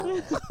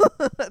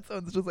That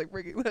sounds just like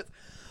breaking glass.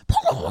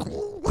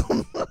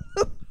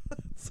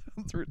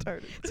 Sounds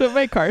retarded. So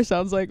my car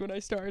sounds like when I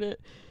start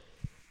it.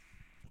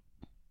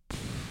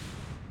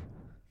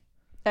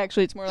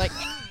 Actually, it's more like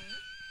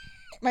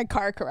my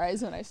car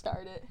cries when I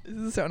start it. This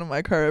is the sound of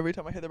my car every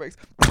time I hit the brakes.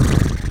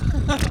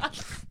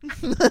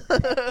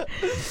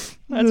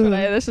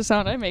 That's the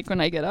sound I make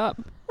when I get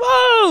up.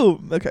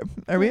 Whoa! Okay,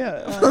 are we are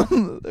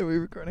we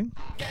recording?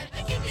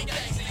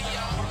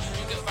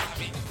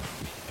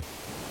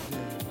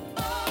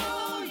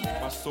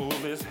 My soul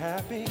is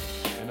happy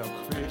in a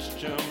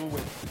Christian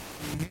way.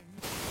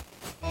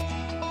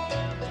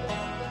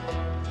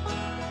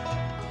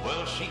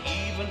 Well, she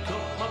even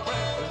cooked my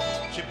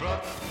breakfast. She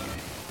brought.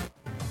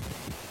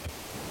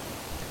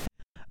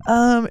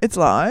 It's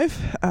live.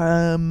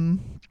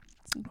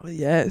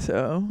 Yeah,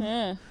 so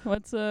Yeah.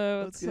 What's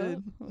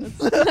good.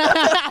 What's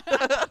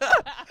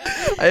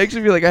I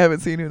actually feel like I haven't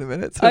seen you in a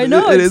minute, so I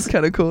know, it is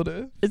kind of cool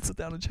to sit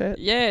down and chat.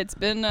 Yeah, it's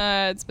been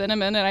a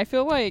minute. I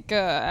feel like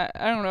I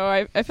don't know.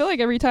 I feel like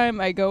every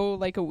time I go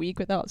like a week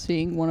without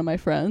seeing one of my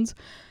friends,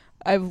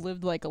 I've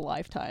lived like a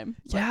lifetime.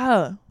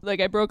 Yeah. Like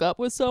I broke up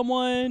with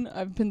someone.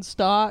 I've been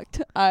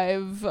stalked.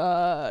 I've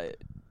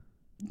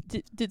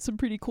did some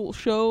pretty cool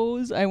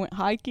shows. I went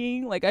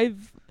hiking. Like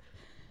I've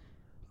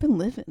been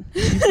living.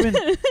 You've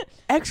been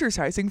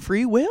exercising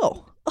free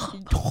will.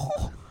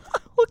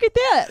 Look at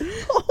that.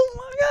 Oh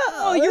my god.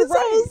 Oh, you're That's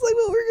right. almost like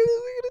what we're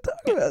gonna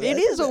talk about. It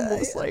that is today.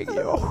 almost like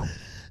you.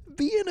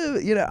 Being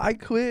I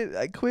quit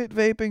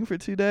vaping for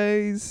 2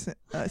 days.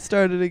 I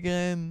started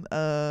again.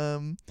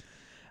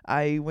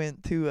 I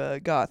went to a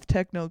goth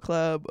techno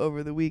club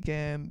over the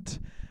weekend.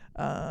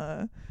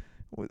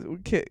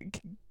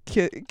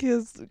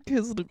 Kissed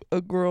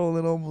a girl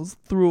and almost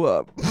threw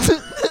up.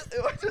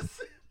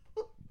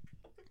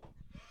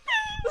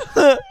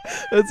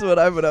 That's what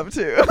I've been up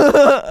to.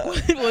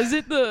 Was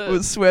it the?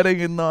 Was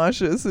sweating and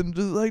nauseous and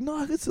just like, no,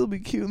 I could still be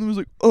cute. And it was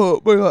like,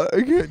 oh my god,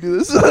 I can't do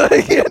this.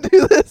 I can't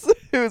do this.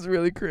 It was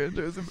really cringe.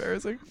 It was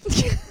embarrassing.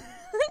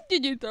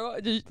 Did you throw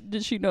up?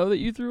 Did she know that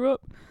you threw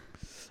up?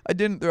 I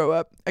didn't throw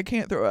up. I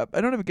can't throw up. I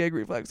don't have a gag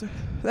reflex.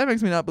 That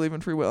makes me not believe in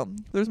free will.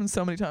 There's been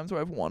so many times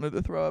where I've wanted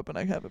to throw up and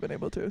I haven't been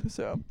able to.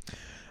 So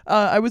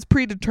I was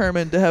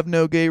predetermined to have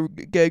no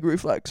gag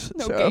reflex.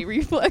 No so. gay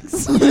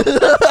reflex.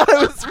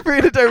 I was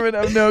predetermined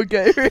to have no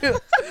gay reflex.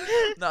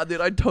 Nah, dude,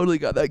 I totally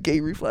got that gay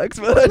reflex,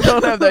 but I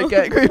don't have that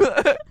gag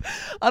reflex.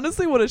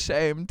 Honestly, what a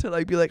shame to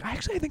like be like,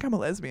 actually, I think I'm a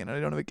lesbian and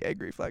I don't have a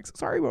gag reflex.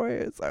 Sorry,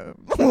 boys.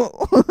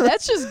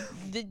 That's just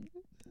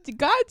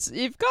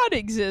if God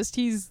exists,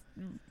 he's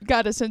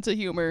got a sense of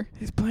humor.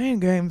 He's playing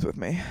games with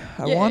me.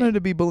 I Yeah. wanted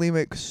to be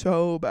bulimic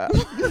so bad.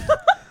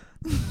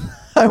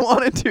 I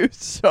wanted to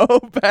so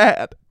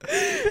bad.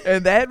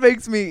 And that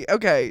makes me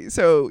okay.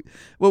 So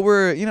what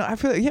I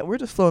feel like we're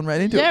just flowing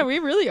right into it. Yeah, we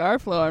really are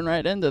flowing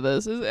right into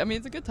this.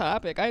 It's a good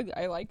topic.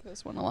 I like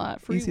this one a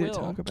lot. Free Easy will. to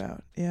talk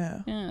about.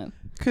 Yeah. Yeah.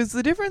 Because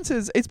the difference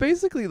is, it's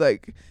basically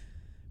like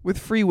with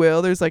free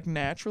will, there's like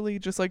naturally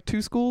just like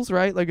two schools,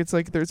 right? Like it's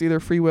like there's either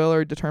free will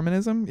or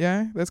determinism.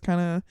 Yeah, that's kind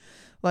of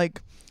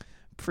like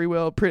free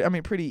will.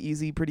 Pretty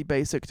easy, pretty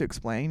basic to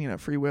explain.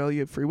 Free will,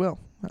 you have free will.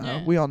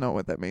 Yeah. We all know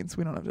what that means.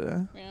 We don't have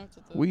to.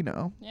 We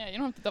know. Yeah, you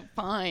don't have to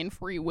define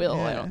free will.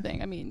 I Yeah. don't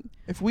think. I mean,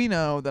 If we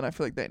know, then I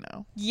feel like they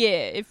know.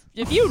 yeah.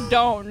 If you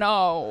don't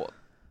know,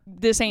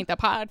 this ain't the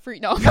pod for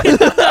you. No.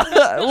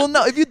 Well,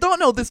 no, if you don't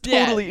know, this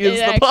Yeah, totally is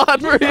it the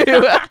pod for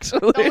you.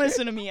 Actually, Don't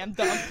listen to me. I'm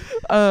dumb.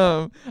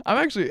 I'm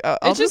actually. I'll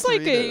It's just like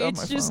read it on it's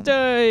my just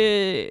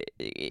phone.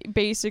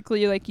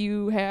 basically like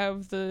you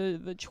have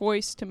the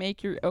choice to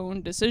make your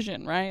own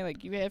decision, right?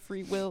 Like you have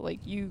free will. Like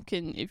you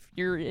can, if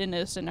you're in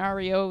a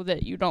scenario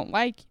that you don't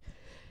like,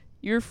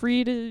 you're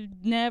free to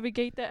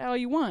navigate that how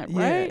you want,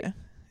 right? Yeah.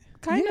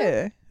 Kind of.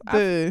 Yeah.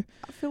 The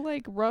I feel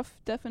like rough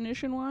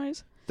definition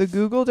wise. The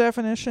Google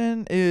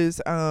definition is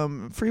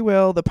free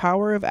will, the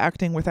power of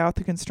acting without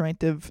the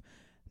constraint of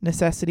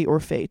necessity or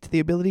fate, the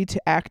ability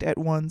to act at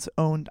one's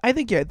own.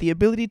 The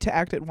ability to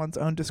act at one's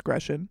own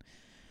discretion.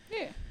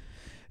 Yeah.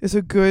 Is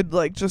a good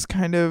just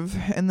kind of,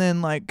 and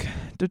then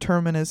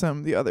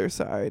determinism. The other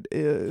side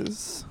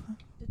is,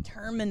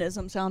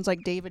 Determinism sounds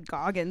like David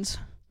Goggins.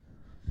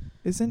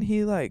 isn't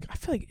he I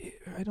feel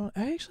like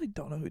I actually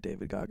don't know who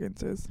David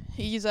Goggins is.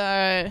 He's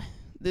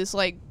this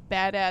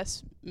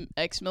badass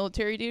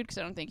ex-military dude, because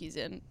I don't think he's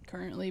in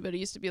currently, but he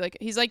used to be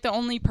he's the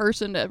only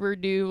person to ever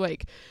do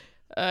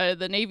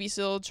the Navy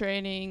SEAL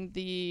training,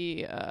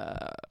 the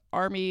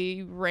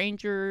Army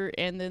Ranger,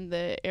 and then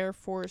the Air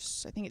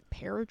Force, I think it's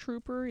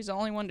paratrooper. He's the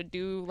only one to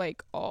do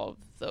all of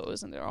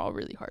those, and they're all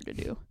really hard to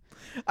do.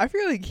 I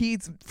feel like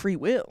he's free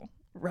will,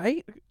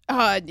 right? Dude,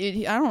 I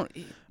don't.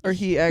 Or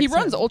he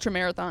runs ultra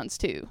marathons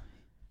too.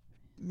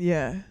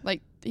 Yeah.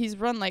 He's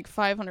run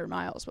 500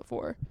 miles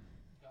before.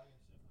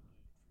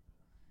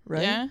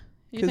 Right. Yeah,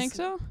 you think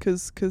so?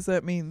 Because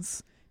that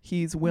means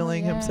he's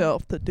willing yeah.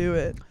 himself to do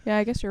it. Yeah,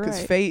 I guess you're Because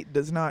right. fate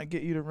does not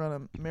get you to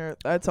run a marathon.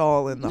 That's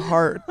all in the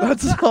heart.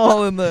 That's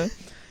all in the.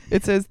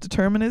 It says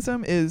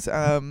determinism is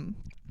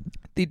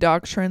the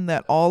doctrine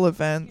that all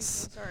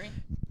events Sorry.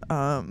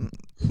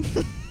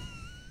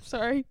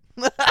 Sorry.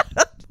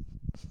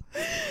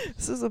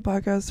 This is a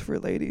podcast for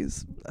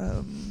ladies.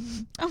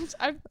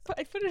 I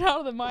put it out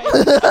of the mic.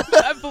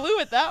 I blew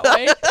it that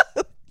way.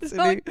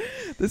 Sydney,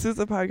 this is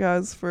a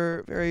podcast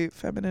for very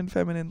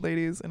feminine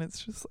ladies, and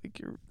it's just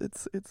like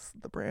it's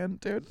the brand,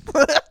 dude.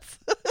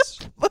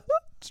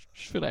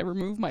 Should I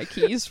remove my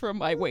keys from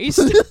my waist?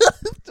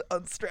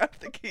 Unstrap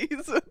the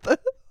keys with the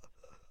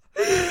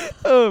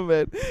oh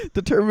man.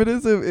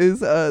 Determinism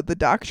is the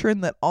doctrine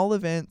that all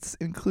events,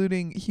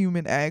 including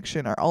human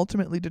action, are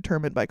ultimately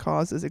determined by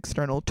causes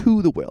external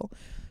to the will.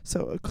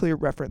 So a clear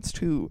reference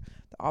to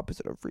the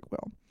opposite of free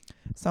will.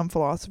 Some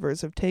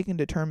philosophers have taken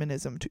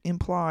determinism to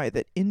imply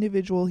that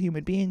individual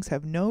human beings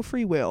have no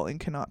free will and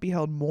cannot be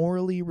held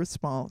morally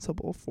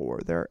responsible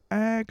for their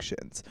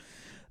actions.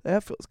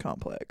 That feels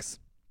complex.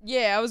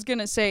 Yeah, I was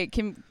gonna say,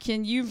 can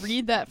you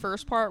read that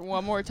first part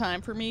one more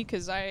time for me?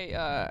 Because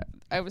I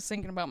was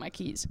thinking about my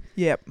keys.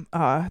 Yep.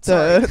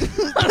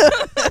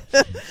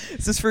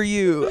 This is for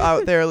you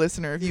out there,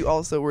 listener. If you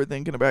also were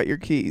thinking about your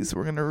keys,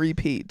 we're gonna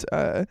repeat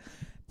the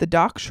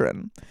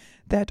doctrine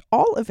that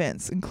all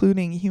events,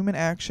 including human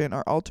action,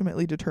 are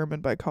ultimately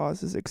determined by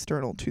causes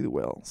external to the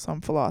will.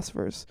 Some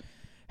philosophers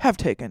have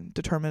taken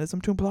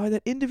determinism to imply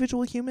that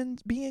individual human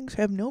beings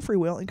have no free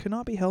will and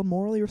cannot be held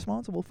morally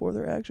responsible for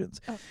their actions.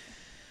 Oh.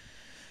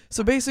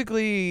 So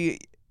basically,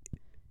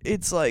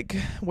 it's like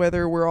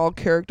whether we're all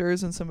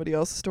characters in somebody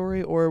else's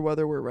story or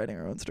whether we're writing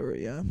our own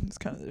story. Yeah, it's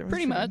kind of the difference.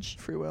 Pretty between much.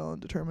 Free will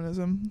and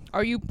determinism.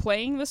 Are you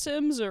playing The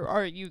Sims or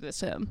are you the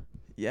Sim?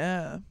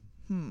 Yeah.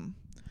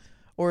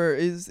 Or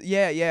is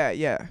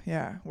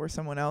yeah, where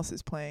someone else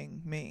is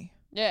playing me.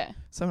 Yeah.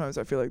 Sometimes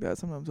I feel like that.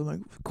 Sometimes I'm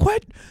like,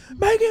 quit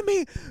making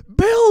me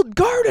build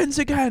gardens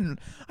again.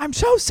 I'm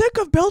so sick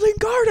of building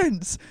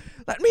gardens.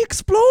 Let me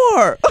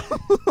explore.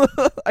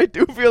 I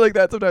do feel like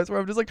that sometimes where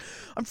I'm just like,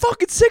 I'm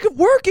fucking sick of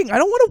working. I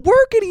don't want to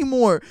work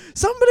anymore.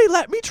 Somebody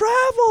let me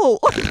travel.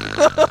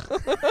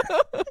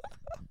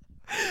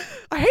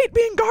 I hate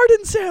being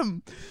garden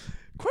sim.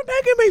 Quit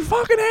making me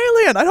fucking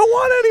alien. I don't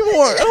want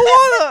anymore. I don't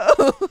want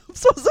to. I'm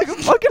so sick of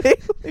fucking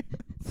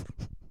aliens.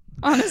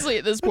 Honestly,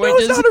 at this I point, know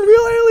it's not a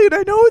real alien.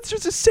 I know it's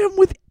just a sim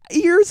with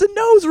ears and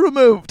nose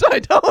removed. I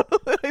know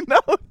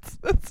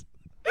it's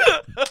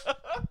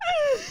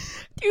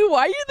dude,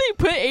 why do they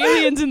put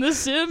aliens in The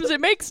Sims?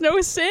 It makes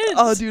no sense.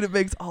 Oh, dude, it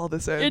makes all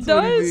the sense. It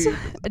What do you does. mean?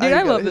 Dude,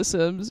 I love The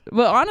Sims.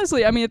 But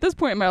honestly, I mean, at this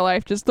point in my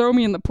life, just throw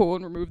me in the pool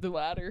and remove the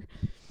ladder.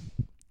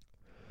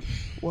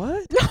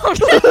 What? I'm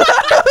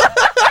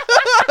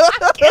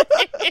kidding.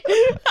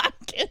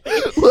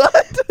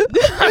 What?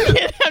 I'm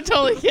kidding. I'm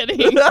totally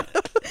kidding.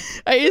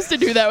 I used to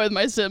do that with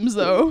my Sims,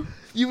 though.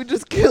 You would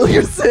just kill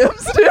your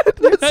Sims, dude?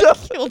 I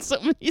killed so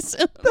many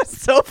Sims.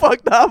 That's so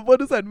fucked up. What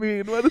does that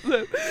mean? What is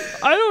it?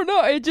 I don't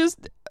know. It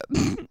just...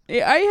 I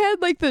had,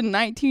 like, the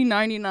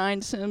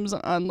 1999 Sims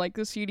on, like,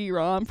 the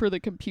CD-ROM for the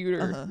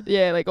computer. Uh-huh.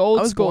 Yeah, like, old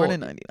school. I was born in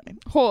 99.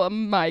 Oh,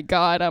 my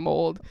God, I'm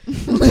old.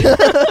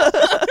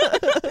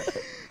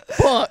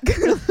 Fuck.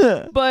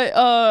 But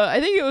I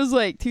think it was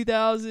like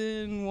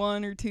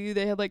 2001 or 2.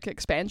 They had like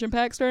expansion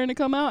packs starting to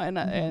come out,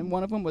 and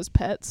one of them was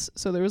pets.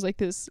 So there was like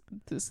this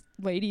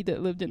lady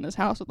that lived in this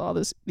house with all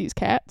these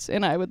cats,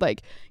 and I would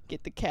like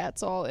get the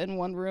cats all in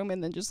one room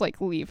and then just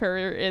like leave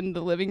her in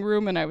the living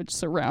room, and I would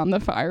surround the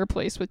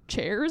fireplace with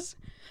chairs,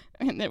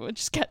 and it would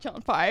just catch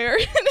on fire,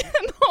 and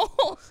then the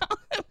whole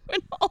house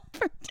would all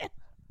burn down.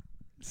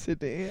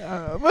 Sydney,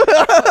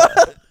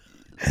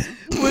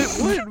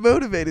 what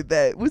motivated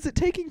that? Was it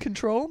taking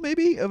control,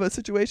 maybe, of a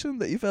situation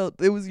that you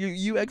felt it was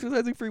you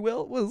exercising free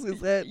will?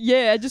 Is that?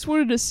 Yeah, I just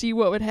wanted to see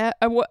what would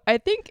happen. I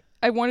think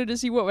I wanted to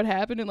see what would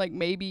happen, and like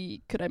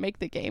maybe could I make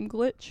the game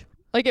glitch?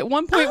 Like at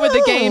one point would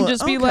the game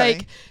just be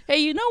like, "Hey,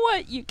 you know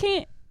what? You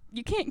can't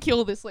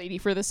kill this lady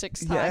for the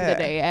 6th time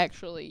today.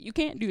 Actually, you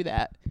can't do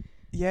that."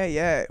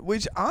 Yeah.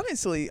 Which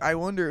honestly, I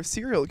wonder if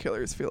serial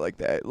killers feel like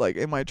that. Like,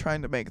 am I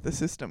trying to make the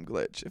system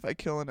glitch? If I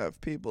kill enough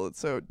people, it's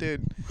so,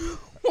 dude.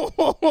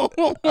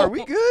 Are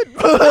we good?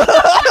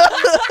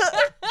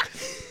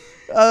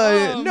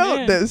 Note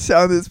man. this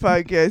on this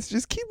podcast.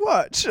 Just keep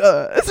watch.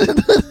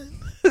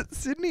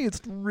 Sydney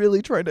is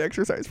really trying to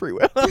exercise free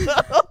will.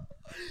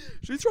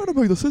 She's trying to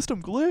make the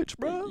system glitch,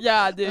 bro.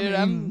 Yeah, dude,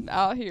 I'm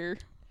out here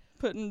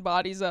putting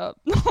bodies up.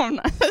 No, I'm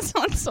not. That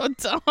sounds so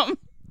dumb.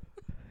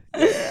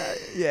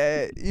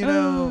 Yeah. You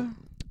know.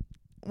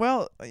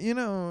 Well, you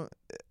know.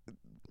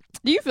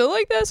 Do you feel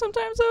like that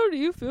sometimes though? Do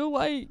you feel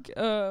like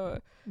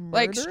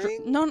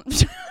Murdering? no. No.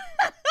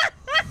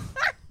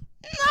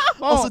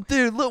 Also,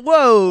 dude, look,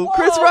 whoa,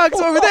 Chris Rock's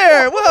over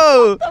there.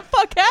 Whoa. What the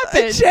fuck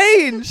happened? It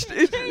changed.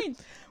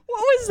 What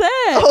was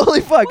that?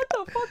 Holy fuck. What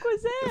the fuck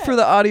was that? For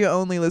the audio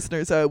only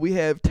listeners, we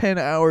have 10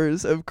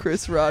 hours of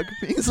Chris Rock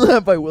being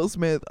slapped by Will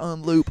Smith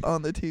on loop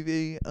on the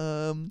TV.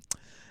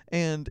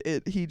 And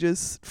he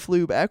just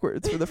flew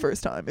backwards for the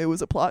first time. It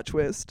was a plot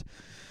twist.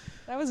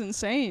 That was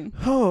insane.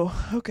 Oh,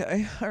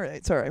 okay. All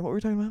right. Sorry. What were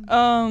we talking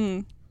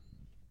about?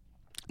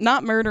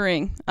 Not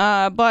murdering.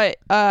 But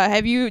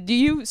do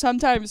you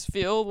sometimes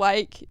feel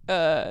like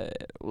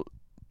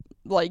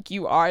like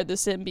you are the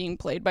sim being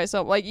played by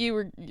someone, like you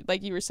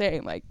were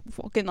saying, like,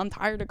 fucking, I'm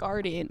tired of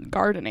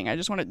gardening. I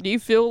just want to. Do you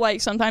feel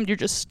like sometimes you're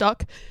just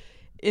stuck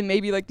in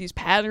maybe like these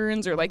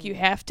patterns, or like you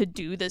have to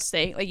do this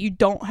thing, like you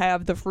don't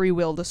have the free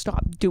will to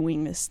stop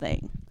doing this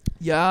thing?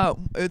 Yeah,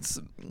 that's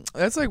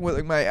like with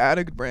like my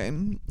addict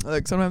brain.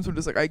 Like sometimes I'm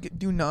just like, I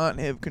do not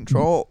have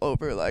control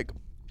over like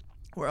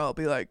where I'll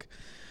be like,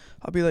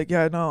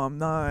 yeah, no, I'm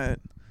not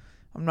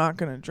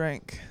gonna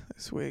drink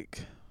this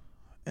week,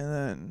 and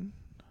then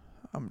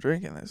I'm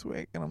drinking this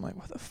week, and I'm like,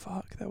 what the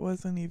fuck? That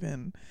wasn't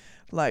even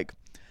like.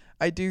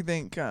 I do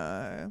think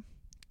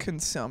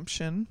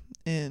consumption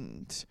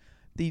and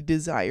the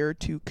desire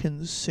to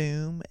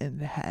consume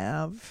and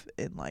have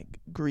and like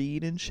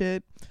greed and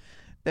shit,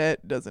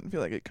 that doesn't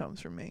feel like it comes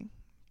from me,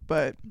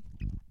 but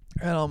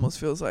it almost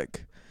feels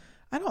like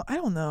I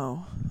don't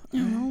know.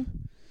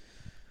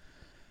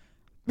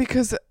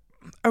 Because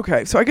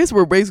okay, so I guess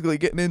we're basically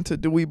getting into,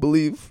 do we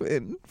believe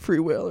in free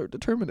will or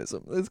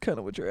determinism? That's kind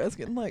of what you're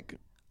asking. Like,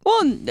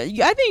 well,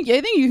 I think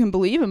you can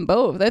believe in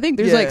both. I think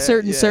there's like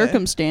certain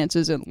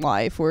circumstances in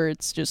life where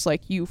it's just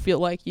like you feel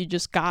like you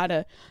just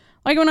gotta.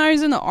 Like when I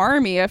was in the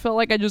army, I felt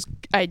like I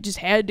just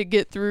had to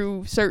get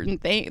through certain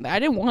things. I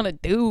didn't want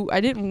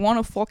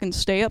to fucking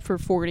stay up for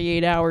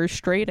 48 hours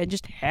straight. I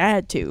just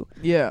had to.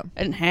 Yeah.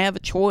 I didn't have a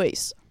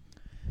choice.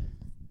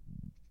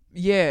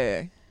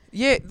 Yeah.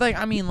 Yeah, like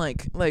I mean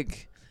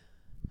like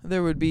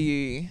there would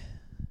be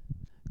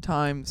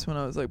times when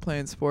I was like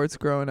playing sports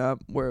growing up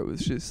where it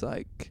was just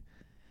like,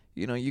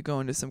 you know, you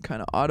go into some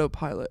kind of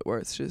autopilot where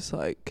it's just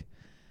like,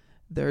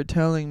 they're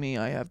telling me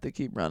I have to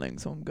keep running,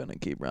 so I'm gonna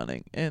keep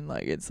running. And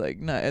like it's like,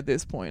 not at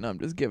this point, I'm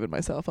just giving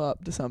myself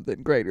up to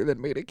something greater than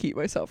me to keep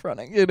myself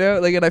running, you know?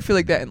 Like, and I feel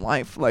like that in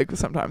life, like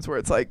sometimes where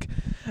it's like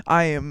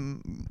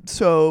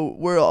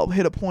where I'll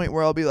hit a point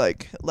where I'll be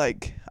like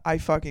I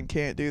fucking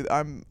can't do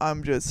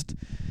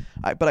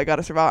but I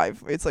gotta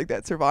survive. It's like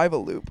that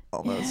survival loop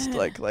almost.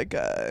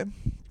 Yeah.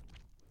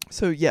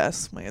 So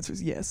yes, my answer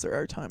is yes, there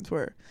are times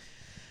where,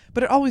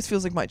 but it always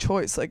feels like my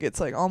choice. Like it's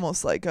like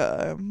almost like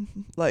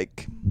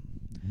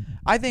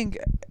I think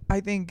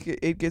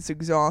it gets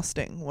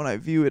exhausting when I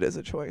view it as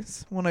a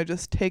choice. When I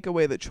just take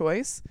away the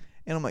choice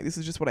and I'm like, this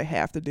is just what I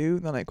have to do,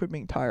 then I quit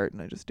being tired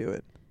and I just do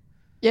it.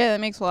 Yeah,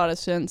 that makes a lot of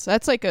sense.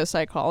 That's like a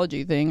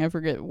psychology thing. I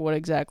forget what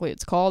exactly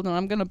it's called, and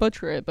I'm going to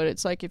butcher it, but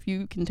it's like if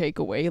you can take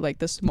away like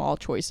the small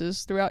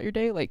choices throughout your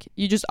day, like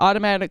you just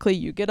automatically,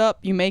 you get up,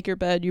 you make your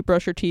bed, you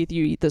brush your teeth,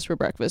 you eat this for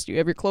breakfast, you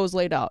have your clothes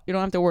laid out. You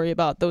don't have to worry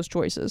about those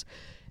choices.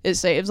 It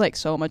saves like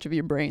so much of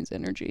your brain's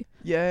energy.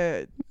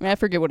 Yeah. I mean, I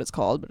forget what it's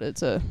called, but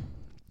it's a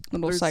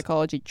little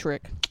psychology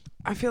trick.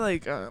 I feel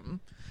like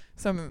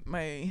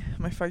my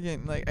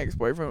fucking like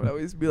ex-boyfriend would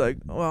always be like,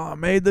 well, I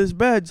made this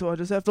bed, so I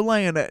just have to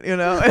lay in it, you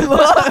know? And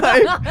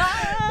like,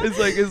 it's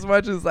like, as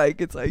much as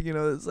like it's like, you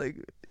know, it's like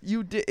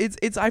you did,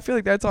 it's I feel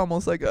like that's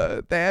almost like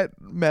that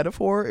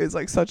metaphor is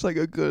like such like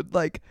a good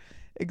like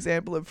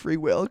example of free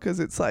will, because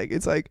it's like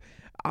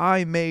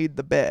I made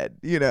the bed,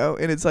 you know,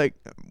 and it's like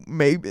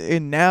maybe,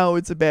 and now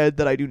it's a bed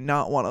that I do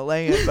not want to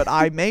lay in, but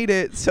I made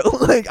it, so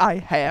like I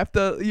have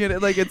to, you know,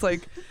 like it's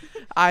like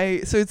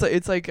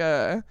it's like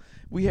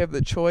we have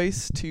the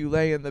choice to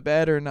lay in the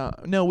bed or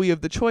not. No, we have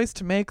the choice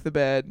to make the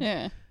bed.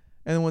 Yeah.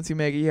 And then once you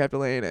make it, you have to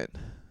lay in it.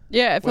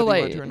 Yeah, I feel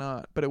whether like you want to or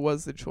not, but it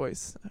was the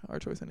choice, our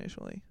choice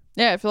initially.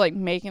 Yeah, I feel like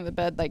making the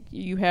bed, like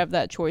you have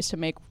that choice to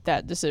make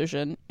that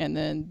decision, and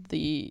then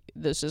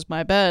this is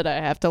my bed, I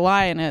have to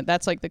lie in it.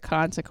 That's like the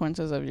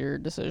consequences of your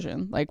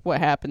decision, like what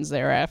happens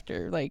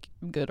thereafter, like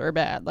good or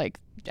bad. Like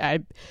I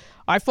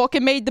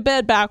fucking made the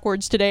bed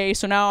backwards today,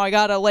 so now I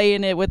gotta lay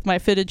in it with my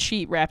fitted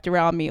sheet wrapped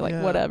around me,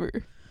 like whatever.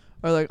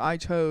 Or like I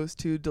chose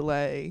to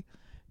delay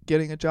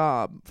getting a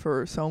job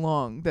for so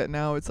long that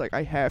now it's like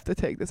I have to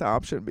take this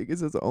option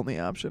because it's the only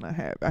option I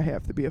have. I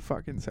have to be a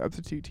fucking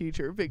substitute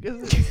teacher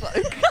because it's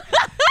like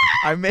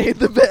I made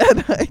the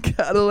bed, I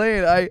gotta lay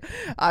it.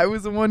 I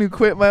was the one who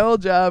quit my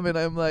old job, and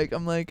I'm like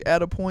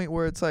at a point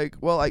where it's like,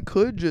 well, I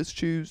could just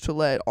choose to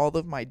let all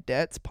of my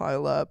debts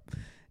pile up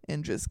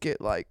and just get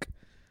like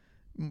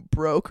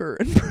broker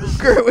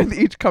with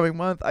each coming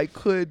month. I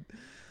could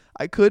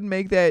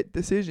make that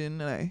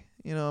decision, and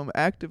I'm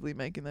actively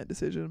making that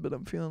decision, but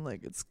I'm feeling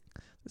like there's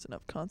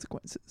enough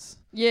consequences.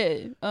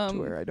 Yeah. To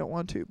where I don't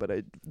want to, but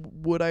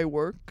would I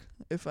work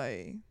if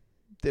I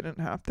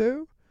didn't have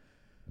to?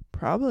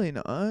 Probably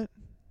not.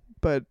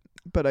 But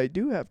I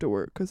do have to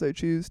work because I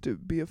choose to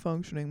be a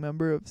functioning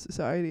member of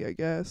society, I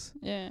guess.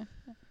 Yeah.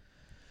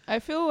 I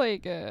feel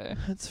like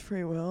that's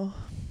free will.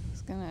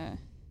 I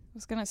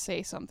was gonna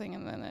say something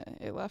and then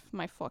it left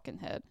my fucking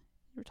head.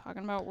 You were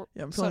talking about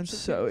yeah, I'm feeling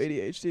so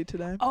ADHD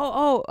today.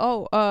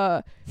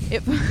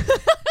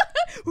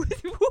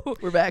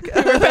 We're back.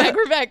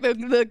 We're back.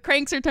 The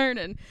cranks are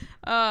turning.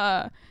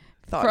 Thought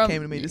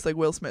came to me just like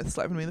Will Smith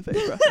slapping me in the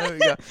face, bro.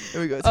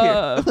 There we go. It's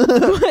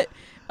here.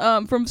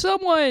 But from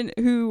someone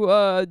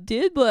who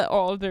did let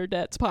all of their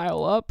debts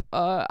pile up,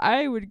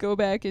 I would go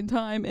back in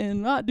time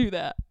and not do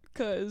that.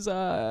 Because,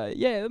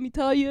 let me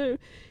tell you,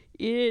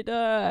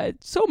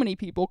 so many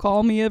people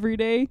call me every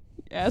day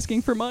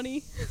asking for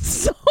money.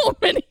 So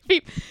many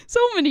people, so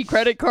many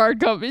credit card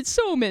companies,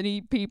 so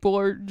many people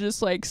are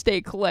just like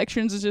State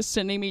Collections is just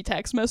sending me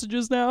text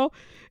messages now,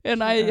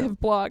 and I have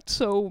blocked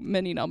so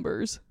many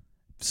numbers.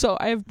 So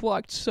I have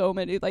blocked so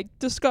many. Like,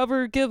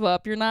 Discover, give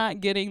up. You're not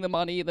getting the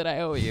money that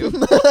I owe you.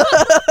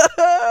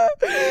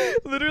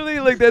 Literally,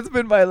 like, that's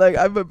been my, like,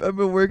 I've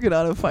been working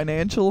on a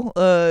financial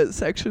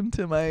section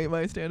to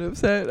my stand-up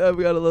set. I've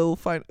got a little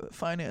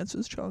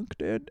finances chunk,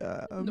 dude.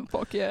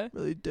 Fuck yeah.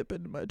 Really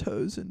dipping my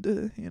toes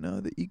into,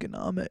 the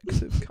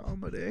economics of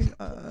comedy.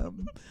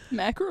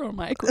 Macro or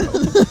micro?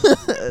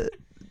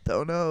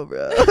 Don't know,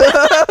 bro.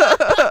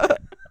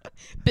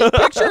 Big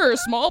picture or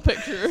small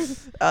picture?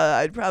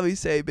 I'd probably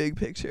say big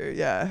picture,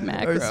 yeah.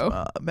 Macro.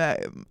 Or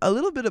a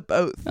little bit of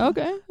both.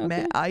 Okay.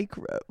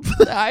 Micro.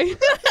 I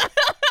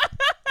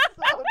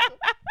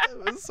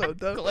That was so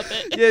dumb. clip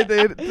it. Yeah,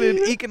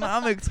 the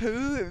economics.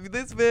 Who?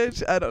 This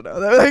bitch? I don't know.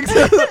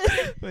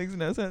 That makes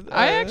no sense.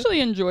 I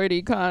actually enjoyed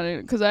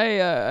econ because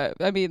I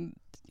mean,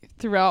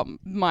 throughout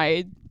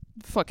my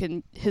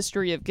fucking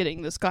history of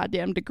getting this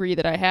goddamn degree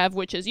that I have,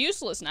 which is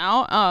useless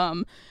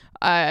now.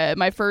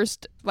 My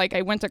first, like,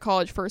 I went to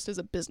college first as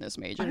a business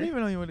major. I didn't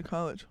even know you went to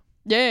college.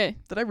 Yeah.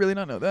 Did I really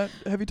not know that?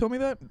 Have you told me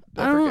that? Did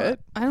I don't- forget?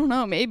 I don't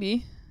know,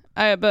 maybe.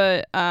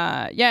 But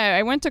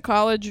I went to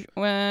college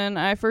when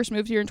I first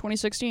moved here in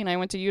 2016. I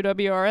went to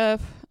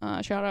UWRF,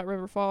 shout out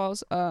River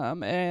Falls,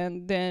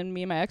 and then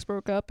me and my ex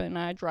broke up and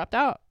I dropped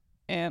out.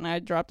 And I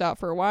dropped out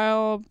for a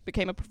while,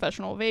 became a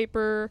professional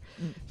vapor,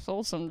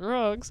 sold some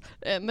drugs,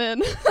 and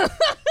then...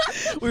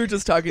 We were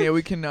just talking. Yeah,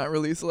 we cannot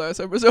release the last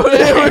episode.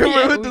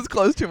 Yeah, we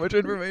disclosed too much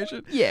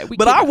information. Yeah,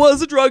 But I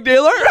was a drug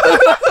dealer.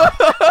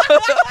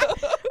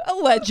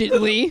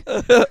 allegedly.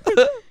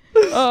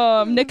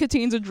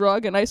 Nicotine's a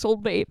drug, and I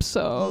sold vapes.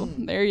 So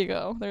there you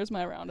go. There's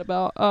my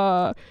roundabout.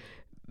 I'm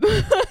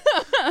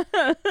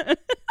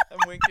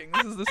winking.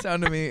 This is the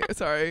sound of me.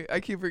 Sorry, I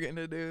keep forgetting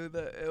to do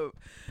the.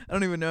 I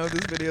don't even know if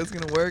this video is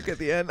gonna work at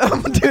the end.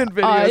 I'm doing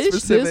video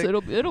specific.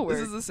 It'll work.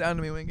 This is the sound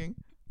of me winking.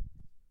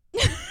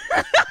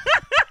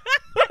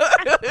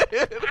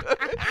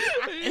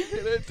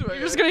 You're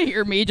just gonna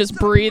hear me just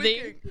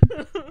breathing.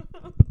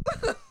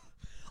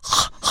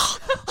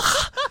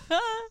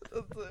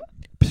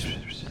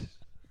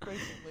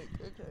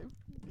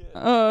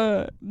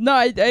 No,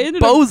 I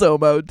ended up Bozo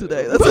mode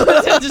today.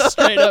 That's just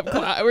straight up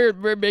clown.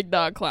 We're big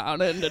dog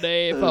clowning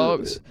today,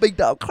 folks. Big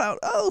dog clown.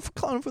 Oh,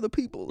 clown for the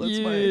people. That's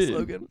my Yeah.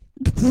 slogan.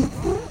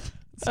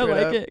 I like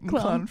Straight it. up,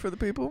 Clown. clown for the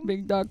people.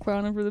 Big dog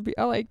clowning for the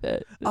people. I like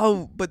that.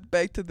 Oh, but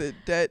back to the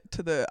debt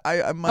to the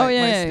my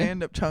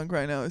stand up chunk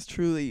right now is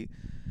truly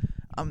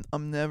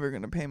I'm never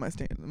gonna pay my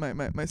student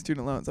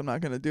loans. I'm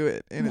not gonna do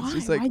it. And Why? it's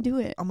just like Why do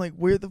it? I'm like,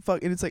 where the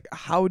fuck? And it's like,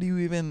 how do you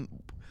even?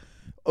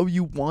 Oh,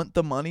 you want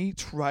the money?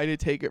 Try to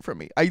take it from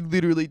me. I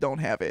literally don't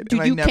have it, Dude,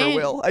 and I you never can't-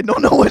 will. I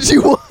don't know what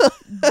you want.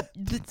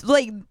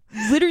 Like,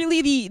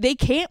 literally, they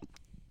can't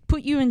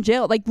put you in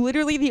jail. Like,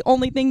 literally, the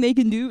only thing they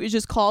can do is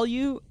just call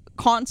you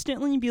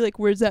constantly and be like,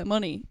 "Where's that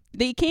money?"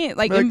 They can't.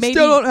 Like, Like, and maybe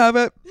still don't have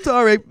it.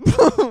 Sorry.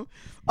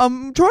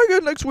 Try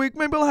again next week.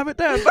 Maybe I'll have it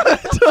then.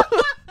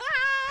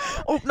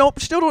 Oh nope,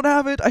 still don't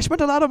have it. I spent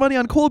a lot of money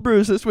on cold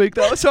brews this week,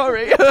 though.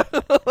 Sorry.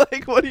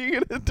 Like, what are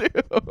you gonna do?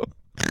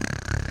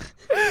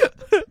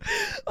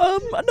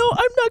 No,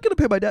 I'm not gonna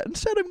pay my debt.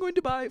 Instead, I'm going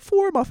to buy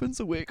 4 muffins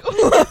a week.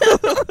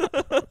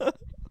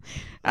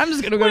 I'm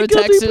just gonna go My to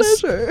guilty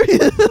Texas. pleasure.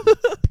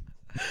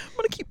 I'm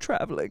gonna keep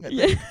traveling. I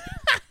think.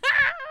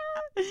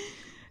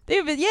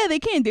 Yeah. They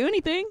can't do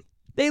anything.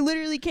 They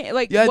literally can't.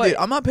 Like, Yeah, what? dude,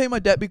 I'm not paying my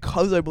debt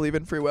because I believe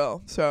in free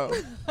will. So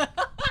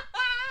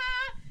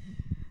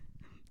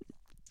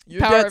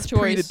your Power debt's of choice.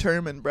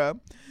 predetermined, bro.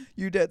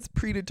 Your debt's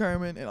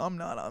predetermined, and I'm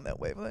not on that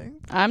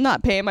wavelength. I'm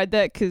not paying my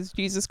debt because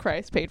Jesus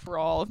Christ paid for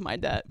all of my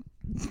debt.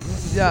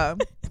 Yeah,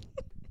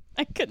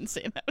 I couldn't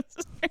say that.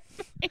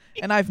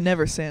 and I've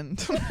never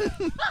sinned.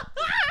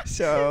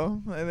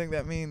 So I think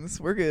that means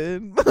we're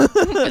good.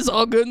 It's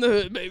all good in the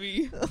hood,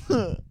 baby.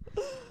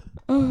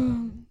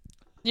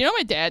 You know,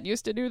 my dad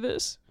used to do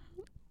this.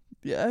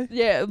 Yeah.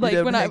 Yeah, like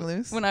dad when hang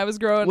loose? I was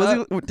growing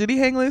up. Did he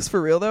hang loose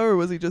for real though, or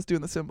was he just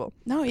doing the symbol?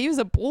 No, he was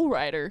a bull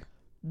rider.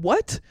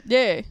 What?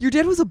 Yeah, Your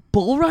dad was a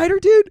bull rider,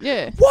 dude?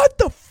 yeah. What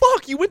the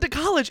fuck? You went to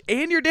college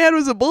and your dad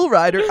was a bull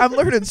rider. I'm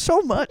learning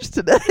so much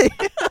today.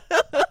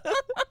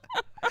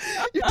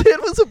 Your dad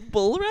was a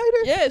bull rider?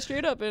 Yeah,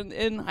 straight up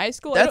in high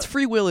school. That's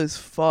free will as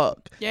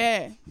fuck.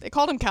 Yeah, they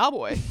called him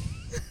Cowboy.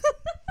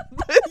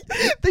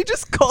 They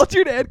just called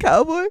your dad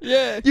Cowboy?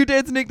 Yeah. Your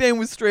dad's nickname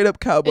was straight up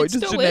Cowboy, It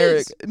just still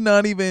generic. is.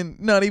 Not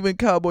even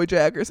Cowboy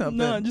Jack or something.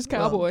 No, just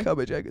Cowboy.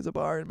 Cowboy Jack is a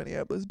bar in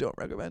Minneapolis. Don't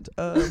recommend.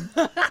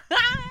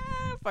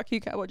 Fuck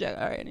you, Cowboy Jack.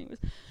 All right, anyways.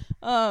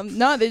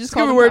 No, they just Give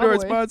called a him word to our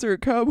Cowboy. sponsor,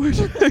 Cowboy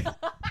Jack.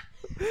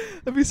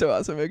 That'd be so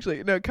awesome,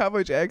 actually. No,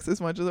 Cowboy Jacks,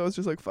 as much as I was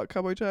just like, fuck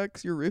Cowboy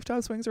Jacks, your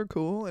rooftop swings are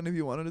cool, and if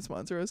you wanted to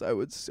sponsor us, I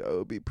would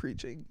so be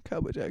preaching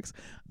Cowboy Jacks.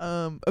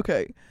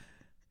 Okay.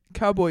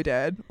 Cowboy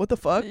dad. What the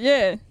fuck?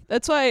 Yeah,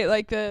 that's why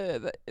like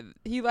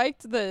he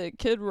liked the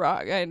Kid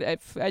Rock. I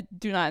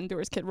do not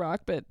endorse Kid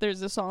Rock, but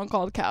there's a song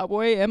called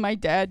Cowboy, and my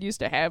dad used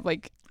to have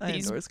like I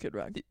these endorse Kid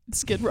Rock.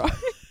 Skid Rock.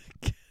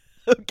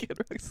 Kid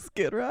Rock.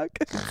 Skid Rock.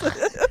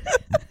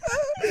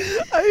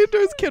 I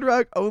endorse Kid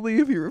Rock only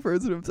if he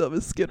refers to himself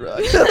as Skid Rock.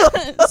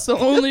 It's the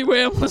only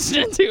way I'm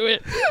listening to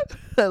it.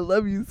 I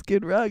love you,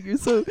 Skid Rock. You're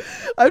so.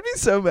 I'd be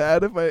so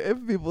mad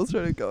if people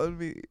started calling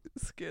me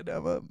Skid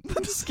Emma.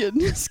 Skid.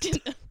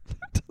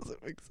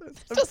 Doesn't make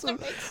sense. I'm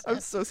I'm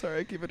so sorry.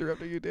 I keep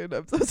interrupting you, dude.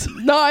 I'm so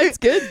sorry. No, it's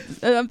good.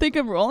 I think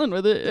I'm rolling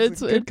with it.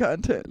 It's good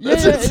content. Yeah,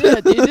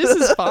 dude. This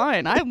is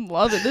fine. I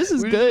love it. This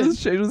is We good. should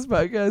just change this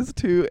podcast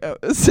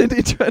to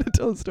Cindy trying to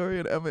tell a story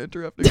and Emma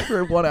interrupting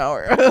for 1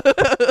 hour.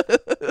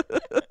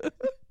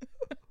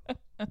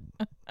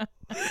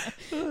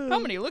 How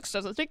many looks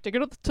does it take to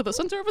get to the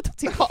center of a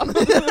Tootsie Pop?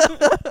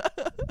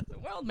 The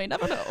world may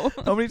never know.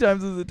 How many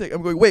times does it take?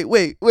 I'm going, wait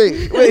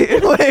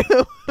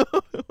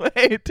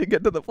to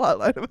get to the plot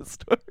line of a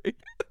story.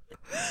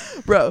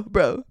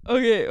 bro.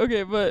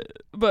 Okay,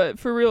 but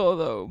for real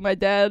though, my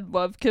dad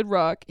loved Kid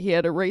Rock. He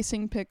had a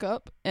racing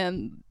pickup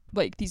and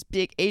like these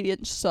big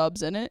 8-inch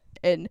subs in it,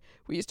 and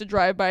we used to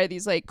drive by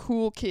these like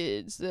cool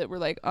kids that were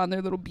like on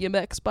their little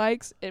BMX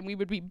bikes, and we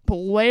would be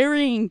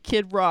blaring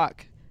Kid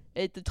Rock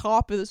at the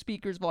top of the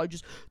speakers while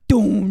just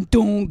doom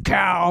doom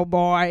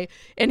cowboy,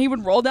 and he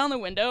would roll down the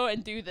window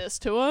and do this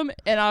to him,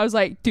 and I was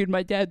like, dude,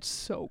 my dad's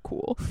so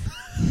cool.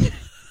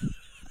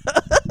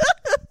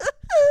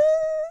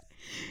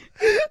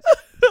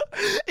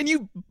 And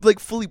you like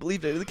fully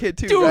believed it as a kid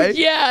too, Dude, right?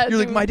 yeah. You're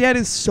like, my dad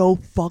is so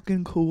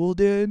fucking cool,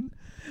 dude.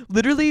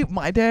 Literally,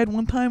 my dad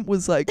one time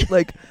was like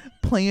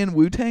playing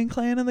Wu-Tang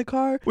Clan in the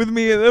car with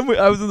me, and then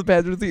I was in the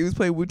passenger seat. He was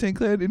playing Wu-Tang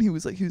Clan, and he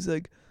was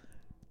like,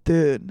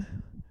 dude,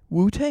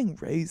 Wu-Tang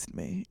raised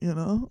me, you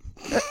know?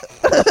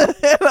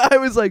 And I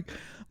was like,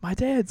 my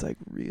dad's like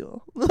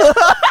real.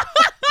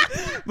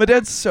 My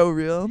dad's so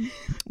real.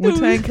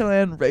 Wu-Tang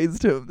Clan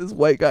raised him, this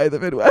white guy in the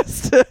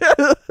Midwest.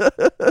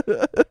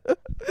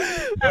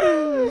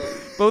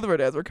 Both of our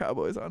dads were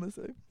cowboys,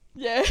 honestly.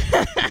 Yeah.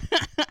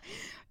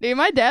 Dude,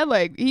 my dad,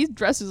 like, he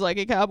dresses like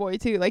a cowboy,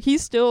 too. Like,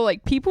 he's still,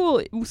 like,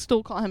 people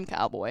still call him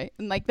cowboy.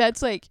 And, like,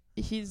 that's, like,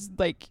 he's,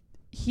 like,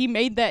 he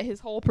made that his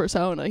whole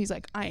persona. He's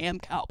like, I am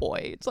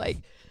cowboy. It's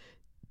like,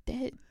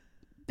 Dad,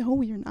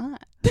 no, you're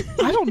not.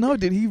 I don't know,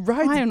 dude. He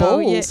rides I don't bulls. know.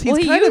 Yeah. He's Well,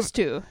 he kind used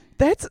to.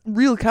 That's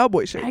real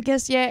cowboy shit. I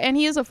guess, yeah. And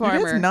he is a Your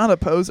farmer. dad's not a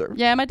poser.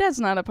 Yeah, my dad's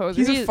not a poser.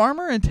 He's a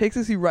farmer in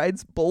Texas. He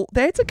rides bull.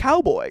 That's a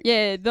cowboy.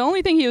 Yeah, the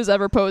only thing he was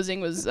ever posing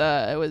was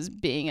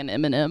being an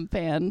Eminem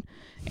fan.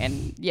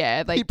 And,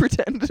 yeah, like... He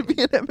pretended to be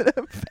an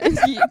Eminem fan.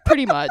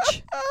 Pretty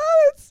much.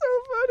 Oh, that's so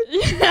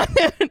funny.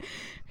 Yeah.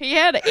 He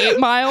had 8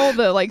 Mile,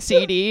 the like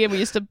CD, and we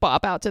used to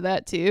bop out to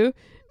that too.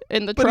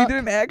 In the But truck. he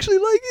didn't actually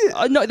like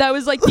it. No, that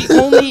was like the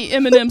only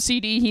Eminem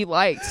CD he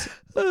liked.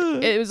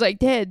 It was like,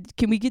 Dad,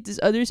 can we get this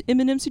other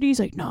Eminem CD? He's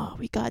like, no,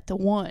 we got the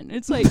one.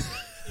 It's like,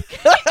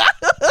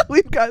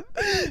 We've got.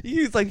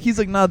 He's like,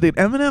 nah, dude.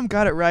 Eminem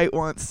got it right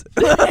once.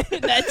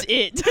 that's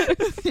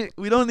it.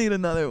 We don't need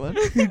another one.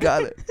 He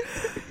got it.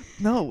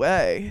 No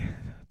way.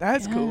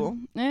 That's cool.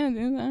 Yeah,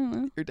 dude, I don't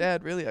know. Your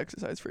dad really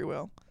exercised free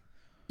will.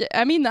 Yeah,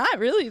 I mean, not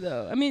really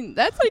though. I mean,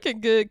 that's like a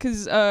good,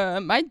 cause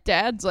my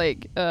dad's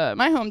like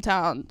my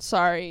hometown.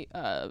 Sorry,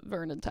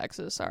 Vernon,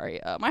 Texas. Sorry,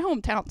 my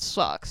hometown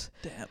sucks.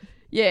 Damn.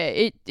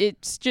 Yeah,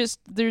 it's just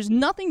there's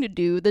nothing to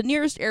do. The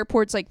nearest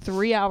airport's like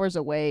 3 hours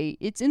away.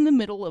 It's in the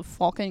middle of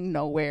fucking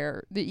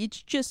nowhere.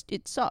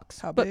 It sucks.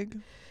 How But big?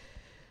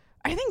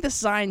 I think the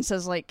sign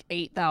says like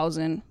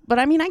 8,000. But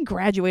I mean, I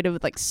graduated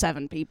with like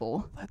 7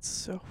 people. That's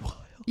so wild.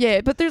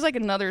 Yeah, but there's like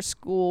another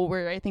school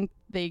where I think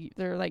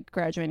they're like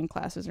graduating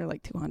classes are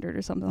like 200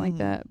 or something like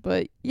that.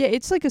 But yeah,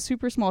 it's like a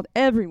super small.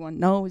 Everyone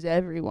knows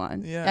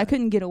everyone. Yeah. I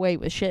couldn't get away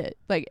with shit.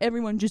 Like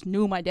everyone just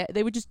knew my dad.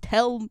 They would just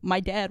tell my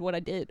dad what I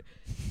did.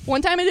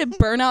 One time I did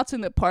burnouts in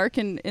the park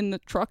in the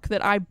truck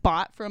that I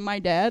bought from my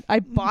dad.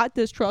 I bought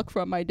this truck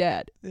from my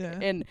dad. Yeah.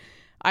 And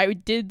I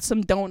did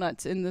some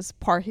donuts in this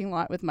parking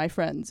lot with my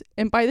friends.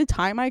 And by the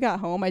time I got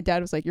home, my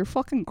dad was like, you're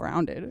fucking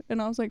grounded.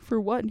 And I was like, for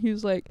what? And he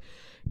was like,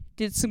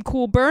 did some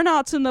cool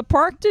burnouts in the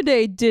park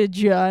today, did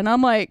ya? And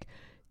I'm like,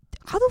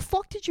 how the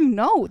fuck did you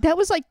know? That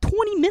was like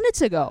 20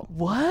 minutes ago.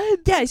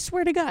 What? Yeah, I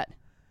swear to God.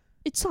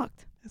 It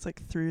sucked. It's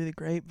like through the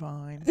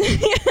grapevine.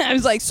 I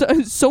was like,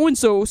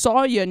 so-and-so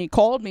saw you and he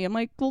called me. I'm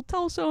like, well,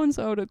 tell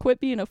so-and-so to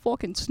quit being a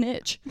fucking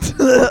snitch.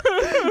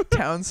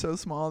 Town's so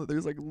small that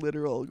there's like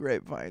literal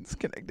grapevines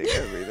connecting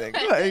everything.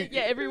 Like,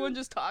 Yeah, everyone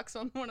just talks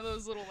on one of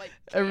those little like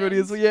everybody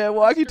is cans. like, yeah,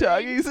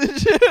 walkie-talkies and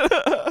shit.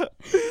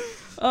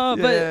 But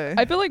Yeah.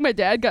 I feel like my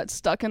dad got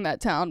stuck in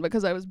that town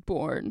because I was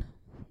born.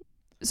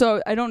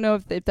 so I don't know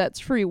if that's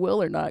free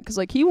will or not, because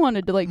like he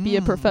wanted to like be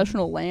a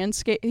professional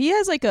landscape. He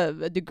has like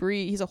a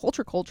degree. He's a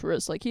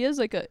horticulturist. Like he has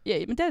like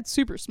my dad's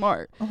super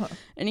smart,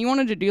 and he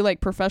wanted to do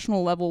like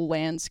professional level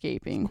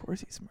landscaping. Of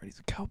course he's smart. He's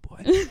a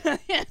cowboy.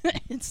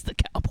 It's the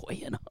cowboy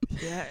in him.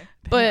 Yeah.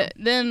 But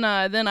then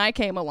I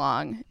came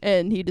along,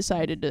 and he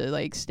decided to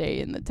like stay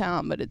in the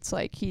town. But it's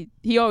like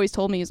he always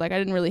told me, he's like, I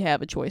didn't really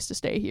have a choice to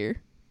stay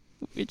here,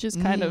 which is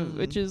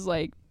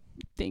like,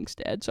 thanks,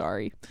 Dad.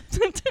 Sorry.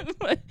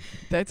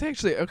 That's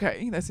actually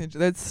okay. This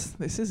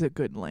is a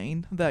good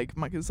lane. Like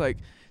it's like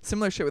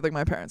similar shit with like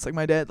my parents. Like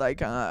my dad,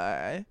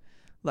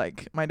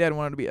 like my dad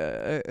wanted to be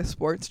a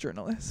sports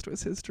journalist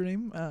was his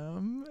dream.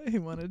 He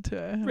wanted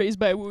to Raised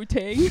by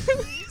Wu-Tang.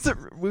 He's a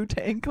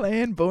Wu-Tang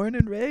Clan, born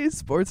and raised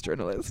sports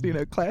journalist. You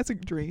know,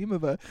 classic dream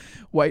of a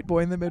white boy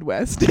in the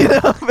Midwest. You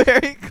know,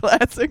 very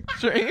classic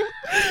dream.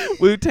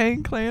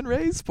 Wu-Tang Clan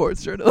raised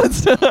sports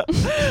journalist.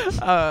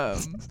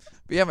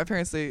 But yeah, my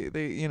parents, they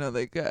you know,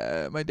 like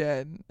my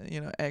dad, you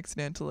know,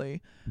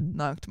 accidentally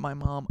knocked my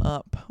mom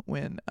up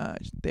when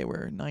they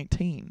were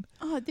 19.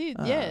 Oh, dude,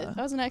 yeah,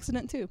 that was an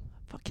accident too.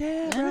 Fuck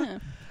yeah, bro.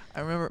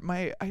 I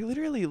remember I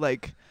literally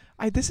like,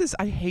 I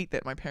hate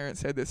that my parents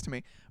said this to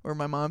me, or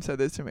my mom said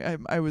this to me.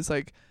 I was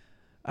like,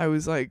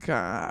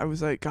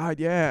 God,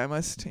 yeah, I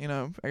must, you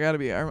know, I gotta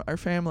be, our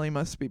family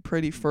must be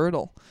pretty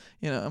fertile,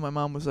 you know. And my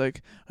mom was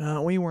like,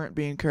 we weren't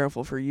being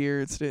careful for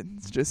years.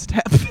 It's just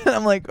happened.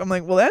 I'm like,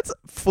 well, that's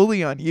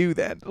fully on you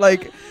then.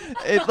 Like,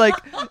 it, like,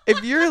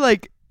 if you're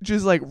like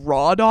just like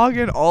raw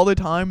dogging all the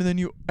time and then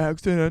you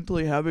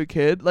accidentally have a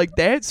kid, like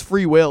that's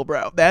free will,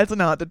 bro. That's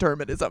not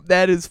determinism.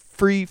 That is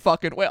free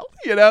fucking will.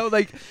 You know,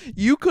 like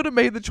you could have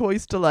made the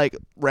choice to like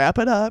wrap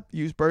it up,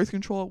 use birth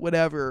control,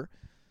 whatever.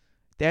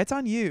 That's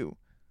on you.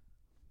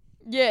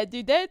 Yeah,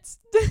 dude, that's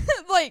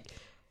like,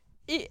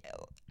 if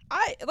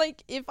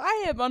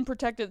I have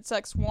unprotected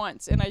sex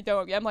once and I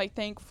don't, I'm like,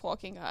 thank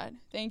fucking God,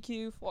 thank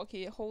you,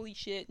 fucking holy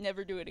shit,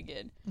 never do it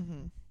again.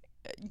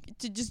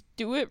 To just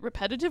do it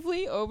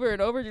repetitively over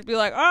and over, just be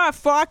like,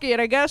 fuck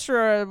it, I guess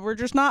we're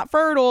just not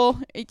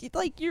fertile.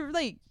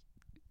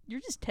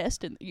 You're just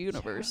testing the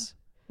universe.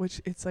 Yeah.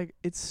 Which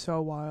it's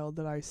so wild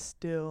that I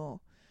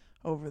still,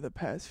 over the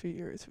past few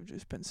years, have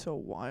just been so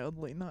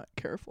wildly not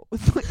careful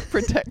with like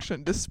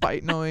protection,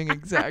 despite knowing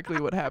exactly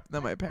what happened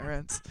to my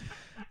parents,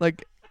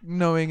 like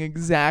knowing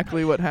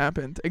exactly what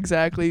happened,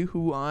 exactly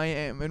who I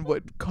am and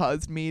what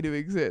caused me to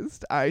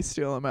exist. I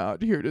still am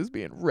out here just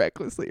being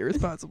recklessly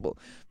irresponsible,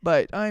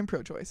 but I'm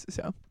pro-choice,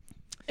 so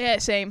yeah,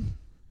 same.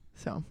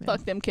 So yeah.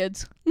 Fuck them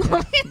kids.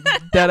 Yeah.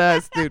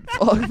 Deadass, dude.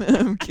 Fuck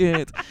them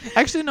kids.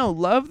 Actually, no,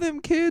 love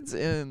them kids,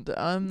 and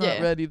I'm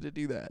not ready to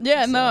do that.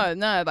 Yeah, so.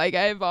 no. Like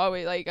I've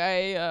always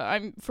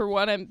I'm for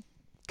one, I'm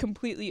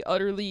completely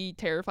utterly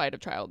terrified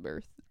of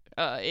childbirth.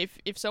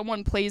 If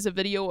someone plays a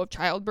video of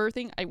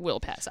childbirthing, I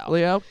will pass out.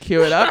 Leo,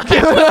 cue it up.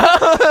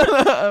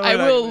 I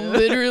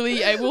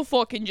will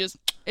fucking just.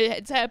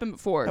 It's happened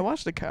before. I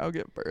watched a cow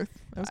give birth.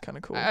 That was kind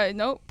of cool.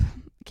 Nope,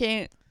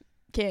 can't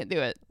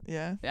do it.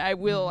 Yeah, I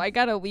will. I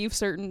gotta leave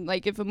certain,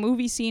 like if a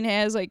movie scene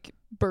has like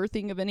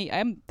birthing of any,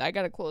 I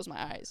gotta close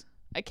my eyes.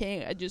 I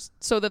can't.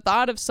 So the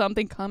thought of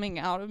something coming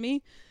out of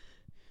me.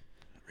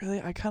 Really,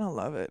 I kind of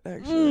love it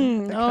actually.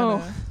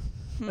 No.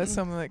 That's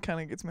something that kind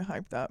of gets me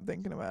hyped up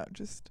thinking about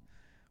just.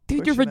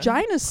 Dude, your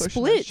vagina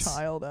splits. A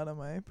child out of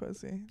my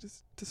pussy,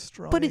 just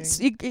destroying. But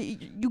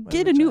you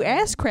get a new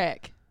ass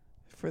crack.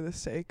 For the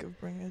sake of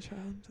bringing a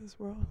child into this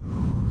world.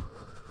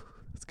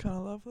 It's kind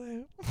of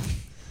lovely.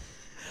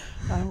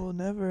 I will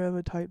never have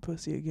a tight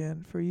pussy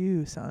again for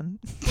you, son.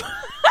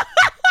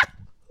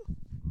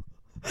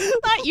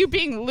 Not you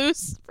being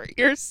loose for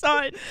your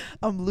son.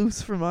 I'm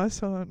loose for my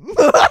son.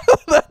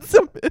 That's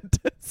a bit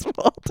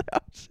small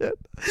town shit.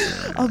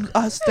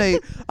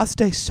 I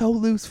stay so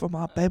loose for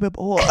my baby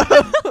boy.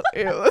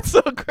 Ew, that's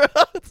so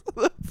gross.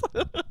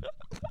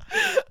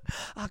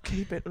 I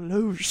keep it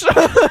loose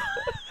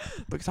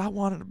because I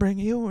wanted to bring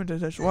you into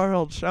this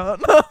world,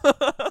 son.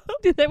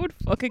 Dude, that would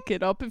fuck a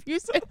kid up if you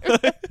said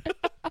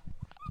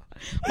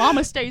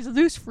Mama stays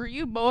loose for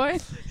you, boy.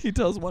 He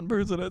tells one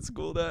person at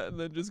school that and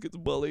then just gets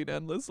bullied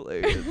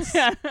endlessly.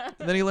 And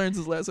then he learns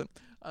his lesson.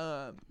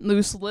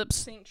 Loose lips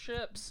sink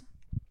ships.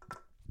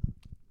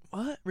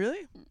 What?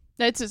 Really?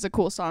 That's just a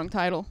cool song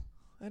title.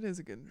 That is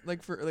a good,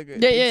 like for like.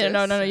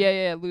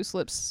 Yeah. Loose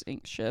lips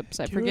sink ships.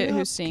 I forget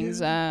who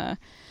sings.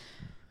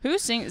 Who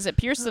sings? Is it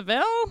Pierce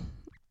Savelle?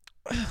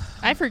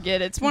 I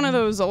forget. It's one of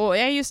those old.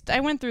 I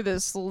went through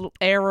this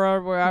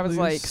era where I was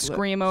like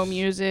screamo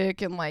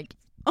music and like,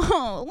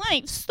 oh,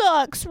 life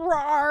sucks,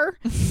 rawr.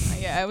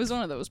 Yeah, I was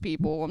one of those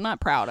people. I'm not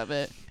proud of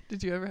it.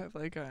 Did you ever have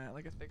like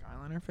a thick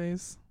eyeliner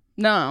face?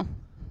 No,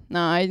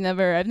 I've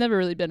never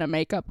really been a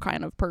makeup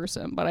kind of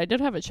person, but I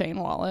did have a chain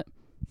wallet.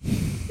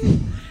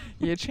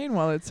 Yeah, chain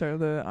wallets are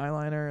the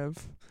eyeliner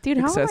of dude.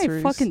 accessories. How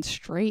am I fucking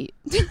straight?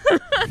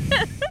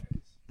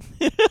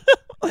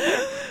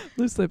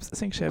 Loose lips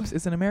sink ships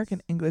is an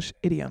American English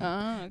idiom.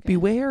 Oh, okay.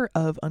 Beware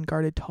of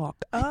unguarded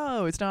talk.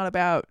 Oh, it's not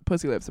about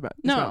pussy lips. It's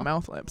about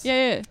mouth lips.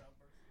 Yeah.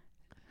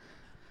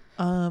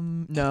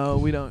 No,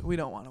 we don't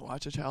want to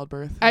watch a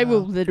childbirth. I no.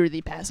 will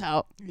literally pass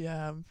out.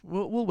 Yeah,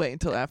 we'll wait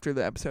until after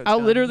the episode.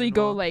 I'll literally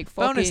go like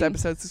fucking. bonus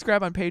episodes.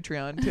 Subscribe on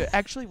Patreon to.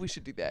 Actually, we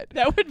should do that.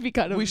 That would be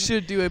kind of. We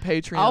should do a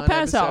Patreon. I'll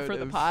pass out episode for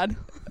the of- pod.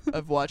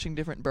 of watching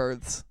different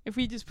births. If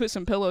we just put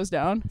some pillows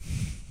down.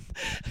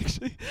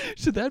 Actually,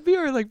 should that be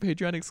our like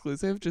Patreon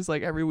exclusive? Just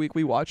like every week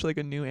we watch like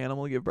a new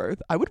animal give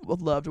birth. I would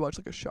love to watch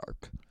like a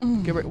shark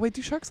give birth. Wait,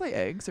 do sharks lay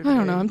eggs? Or I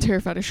don't know. I'm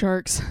terrified of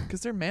sharks. because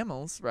they're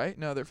mammals, right?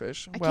 No, they're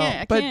fish. I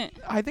but can't.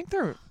 I think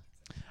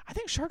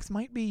sharks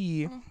might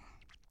be.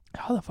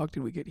 How the fuck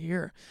did we get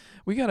here?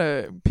 We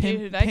gotta pin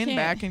Dude, I can't.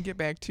 back and get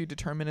back to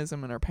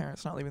determinism and our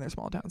parents not leaving their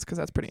small towns because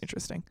that's pretty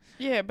interesting.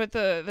 Yeah, but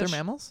the They're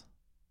mammals.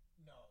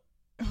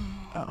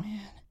 Oh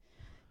man,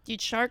 dude,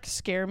 sharks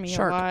scare me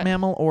Shark, a lot.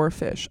 mammal, or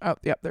fish? Oh,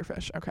 yep, they're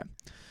fish. Okay.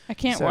 I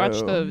can't watch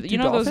So, the. do You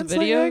know those dolphins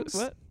lay videos? eggs?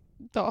 What?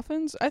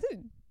 Dolphins? I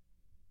think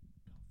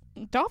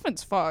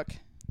dolphins fuck.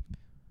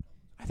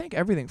 I think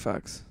everything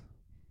fucks.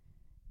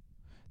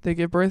 They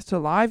give birth to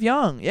live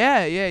young.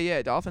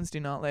 Yeah. Dolphins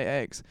do not lay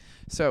eggs.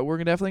 So we're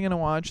definitely going to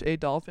watch a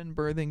dolphin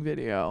birthing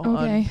video on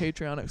Okay.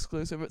 Patreon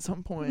exclusive at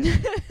some point.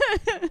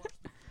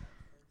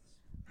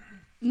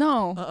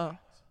 No.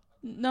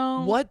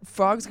 No. What?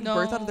 Frogs give No.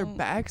 birth out of their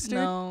backs, dude?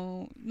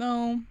 No.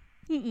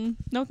 Mm-mm.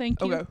 No, thank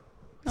you. Okay.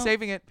 No.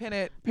 Saving it. Pin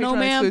it. Patreon No,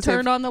 ma'am. exclusive.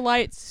 Turn on the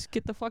lights.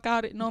 Get the fuck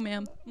out of it. No,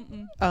 ma'am.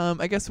 Mm-mm.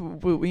 I guess,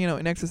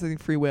 in exercising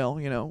free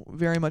will,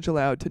 very much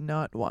allowed to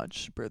not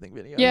watch birthing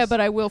videos. Yeah, but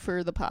I will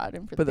for the pod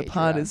and for But the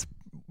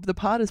the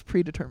pod is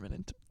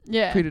predetermined.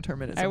 yeah.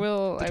 Predeterminism. I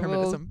will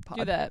Determinism do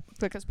pod. that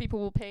because people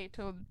will pay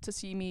to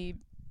see me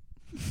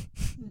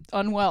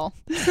unwell.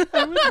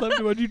 I would love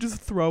to watch you just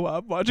throw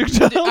up watching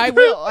childbirth.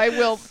 I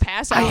will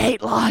pass out. I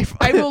hate life.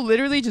 I will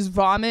literally just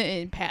vomit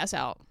and pass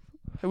out.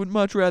 I would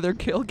much rather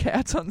kill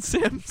cats on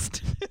Sims.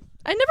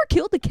 I never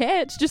killed the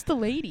cats, just the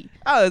lady.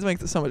 Oh, that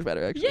makes it so much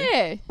better, actually.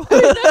 Yeah. I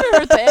never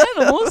hurt the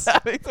animals.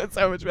 That makes it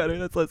so much better.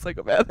 That's less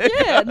psychopathic.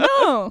 Yeah,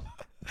 no.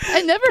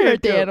 I never Can't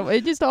hurt the kill. animal.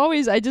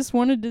 I just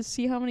wanted to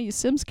see how many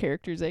Sims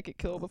characters I could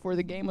kill before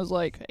the game was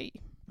like, hey.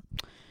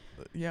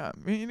 Yeah,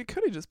 I mean, you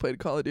could have just played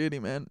Call of Duty,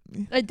 man.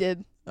 I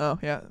did. Oh,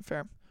 yeah,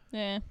 fair.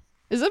 Yeah.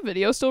 Is the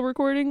video still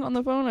recording on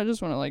the phone? I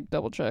just want to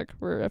double check.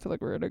 I feel like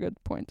we're at a good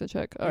point to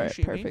check. All Are you right,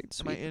 shooting me?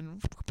 perfect. Am I Sweet.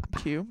 in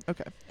queue?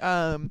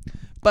 Okay.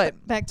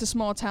 But Back to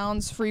small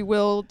towns, free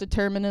will,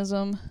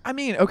 determinism. I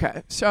mean,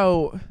 okay,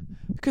 so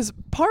because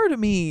part of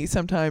me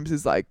sometimes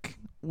is like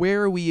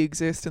where we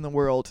exist in the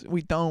world,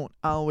 we don't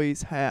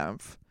always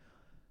have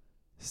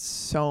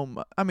so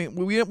much. I mean,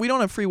 we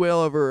don't have free will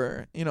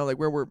over like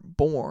where we're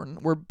born.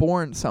 We're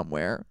born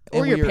somewhere,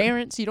 Or and your we're-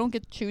 parents. You don't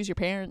get to choose your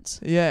parents.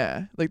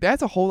 Yeah, like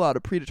that's a whole lot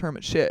of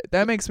predetermined shit.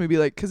 That makes me be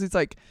like, because it's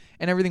like,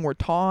 and everything we're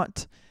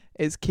taught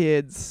as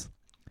kids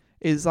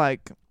is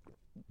like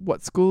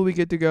what school we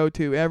get to go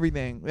to.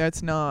 Everything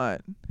that's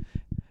not.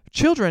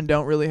 Children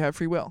don't really have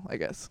free will, I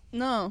guess.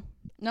 No,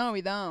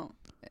 we don't.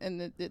 And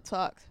it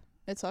sucked.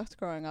 It sucks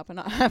growing up and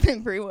not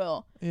having free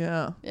will.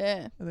 Yeah,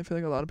 Yeah. and I feel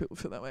like a lot of people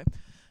feel that way.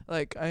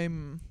 Like I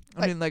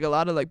Like- mean, like a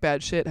lot of like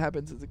bad shit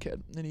happens as a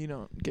kid, and you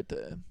don't get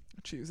to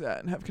choose that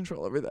and have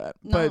control over that.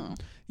 No.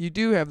 But you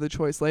do have the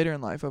choice later in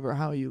life over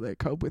how you like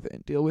cope with it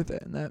and deal with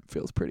it, and that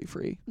feels pretty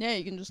free. Yeah,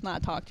 you can just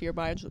not talk to your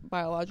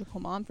biological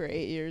mom for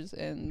 8 years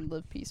and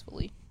live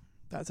peacefully.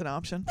 That's an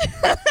option.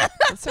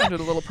 That sounded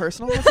a little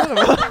personal. What's that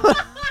about?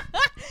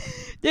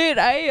 Dude,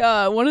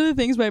 I one of the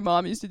things my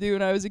mom used to do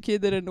when I was a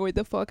kid that annoyed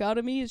the fuck out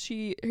of me is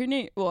her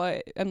name. Well,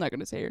 I'm not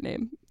gonna say her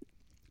name,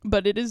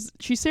 but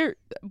she said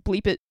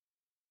bleep it.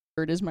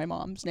 It is my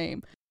mom's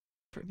name,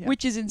 Yeah.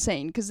 which is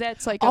insane because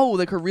that's like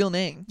like her real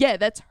name. yeah,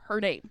 that's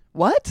her name.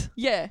 What?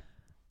 Yeah,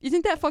 you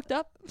think that fucked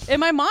up? And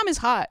my mom is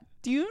hot.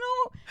 Do you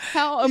know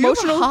how You have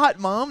emotional? a hot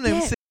mom named.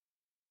 Yeah. Sa-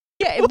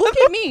 Yeah, and look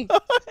at me.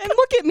 And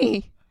look at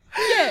me.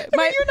 Yeah, I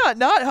mean, you're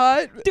not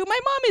hot. dude, my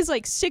mom is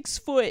like 6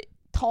 foot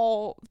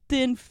tall,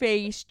 thin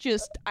face,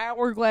 just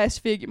hourglass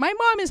figure. My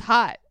mom is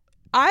hot.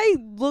 I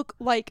look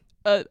like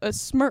a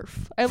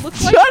Smurf. I look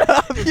like Shut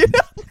up. You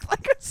don't look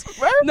like a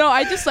Smurf. no.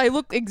 I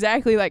look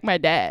exactly like my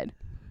dad.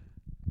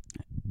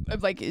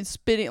 Of like it's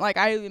spitting like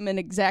I am an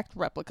exact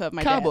replica of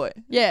my Cowboy.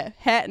 dad. Yeah,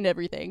 hat and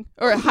everything,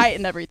 or height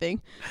and everything.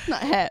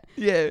 Not hat,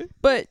 Yeah.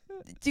 but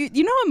dude,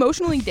 you know how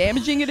emotionally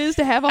damaging it is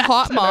to have a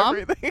hot mom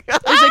Everything.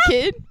 as a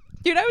kid.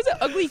 Dude, I was an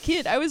ugly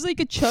kid. I was like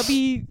a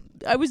chubby.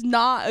 I was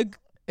not a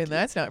And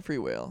that's not free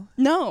will.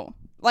 no.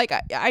 Like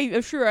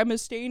I'm sure I'm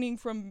abstaining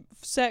from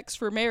sex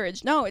for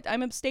marriage. No,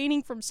 I'm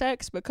abstaining from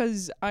sex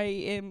because I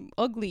am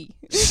ugly.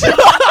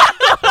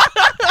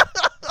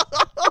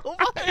 Oh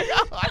my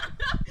god.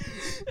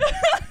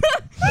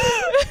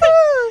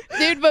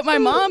 Dude, but my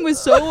mom was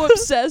so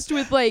obsessed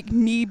with like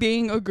me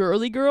being a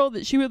girly girl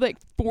that she would like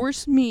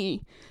force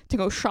me to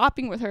go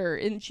shopping with her,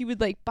 and she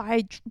would like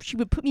she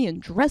would put me in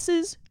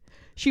dresses.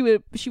 She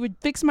would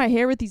fix my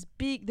hair with the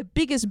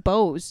biggest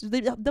bows.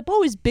 The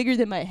bow is bigger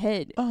than my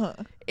head.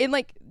 And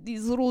like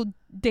these little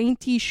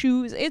dainty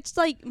shoes. It's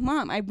like,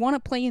 Mom, I want to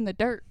play in the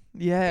dirt.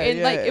 Yeah. And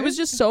yeah. like it was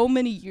just so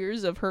many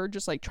years of her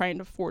just like trying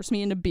to force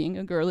me into being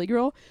a girly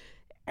girl.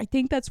 I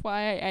think that's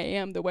why I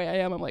am the way I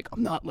am. I'm like,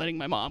 I'm not letting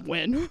my mom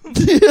win.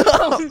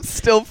 I'm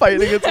still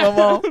fighting against my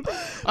mom.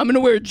 I'm gonna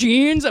wear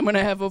jeans. I'm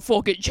gonna have a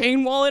fucking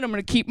chain wallet. I'm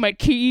gonna keep my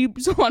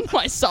keys on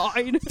my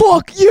side.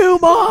 Fuck you,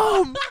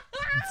 mom.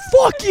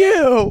 Fuck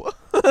you.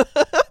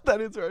 That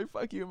is very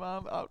fuck you,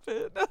 mom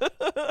outfit.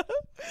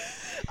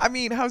 I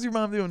mean, how's your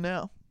mom doing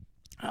now?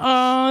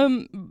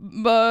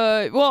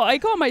 But well, I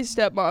call my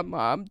stepmom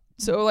mom.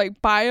 So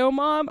like bio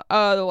mom.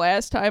 The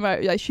last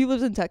time she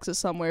lives in Texas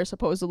somewhere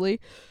supposedly.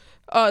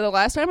 The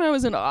last time I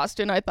was in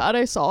Austin, I thought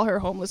I saw her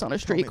homeless on a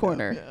street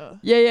corner.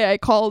 Yeah. I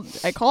called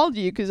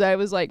you because I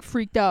was like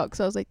freaked out because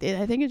I was like, dude,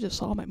 I think I just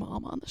saw my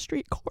mom on the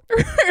street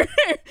corner.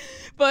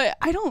 But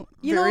I don't,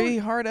 very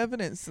hard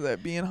evidence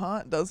that being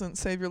hot doesn't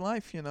save your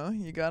life. You know,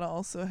 you gotta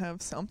also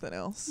have something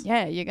else.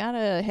 Yeah, you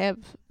gotta have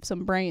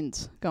some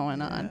brains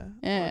going on.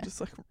 Yeah, or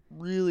just like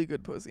really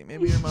good pussy.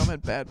 Maybe your mom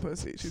had bad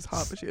pussy. She's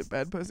hot, but she had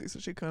bad pussy, so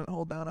she couldn't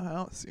hold down a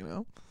house. You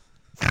know.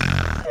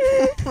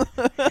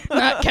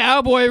 Not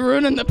cowboy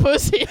ruining the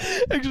pussy.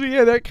 Actually,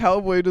 yeah, that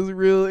cowboy does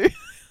really.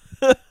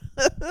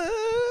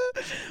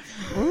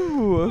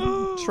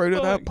 Ooh,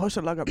 traded that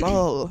pussy like a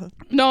ball.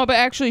 No, but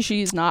actually,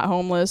 she's not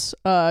homeless.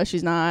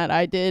 She's not.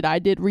 I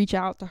did reach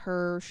out to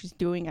her. She's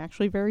doing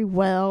actually very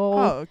well.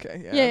 Oh,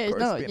 okay. Yeah, of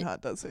course, being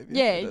hot does save you.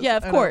 Yeah,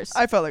 of course.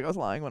 I felt like I was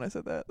lying when I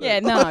said that.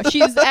 Yeah, no,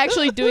 she's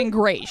actually doing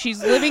great.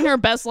 She's living her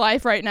best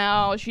life right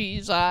now.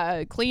 She's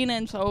clean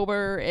and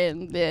sober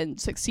and then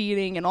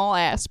succeeding in all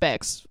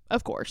aspects,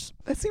 of course.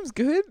 That seems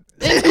good.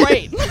 It's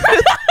great.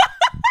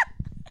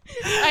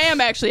 I am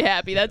actually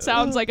happy. That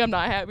sounds like I'm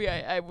not happy.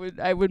 I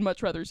would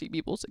much rather see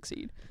people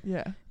succeed.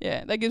 Yeah.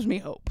 Yeah, that gives me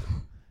hope.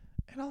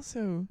 And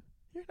also,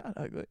 you're not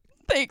ugly.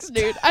 Thanks,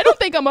 dude. I don't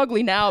think I'm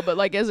ugly now, but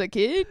like as a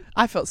kid,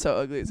 I felt so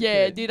ugly as a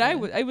kid. Dude, I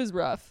was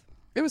rough.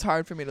 It was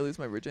hard for me to lose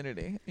my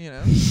virginity, you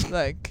know,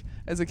 like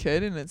as a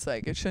kid, and it's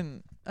like it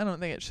shouldn't. I don't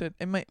think it should.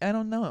 It might. I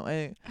don't know.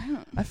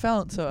 I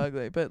felt so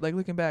ugly, but like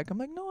looking back, I'm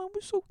like, no, I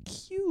was so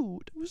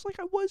cute. It was like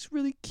I was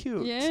really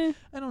cute. Yeah.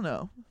 I don't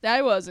know.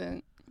 I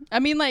wasn't. I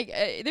mean, like,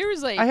 there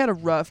was, like... I had a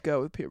rough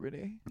go with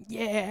puberty.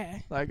 Yeah.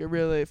 Like, it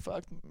really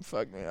fucked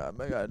me up.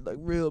 I got, like,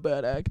 real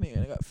bad acne,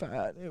 and I got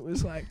fat. It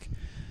was, like...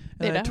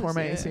 And I tore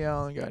my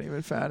ACL and got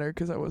even fatter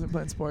because I wasn't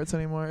playing sports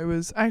anymore. It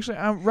was... Actually,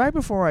 right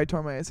before I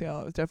tore my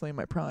ACL, I was definitely in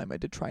my prime. I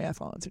did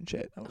triathlons and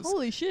shit. I was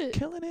holy shit.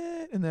 Killing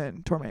it. And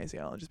then tore my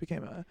ACL and just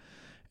became a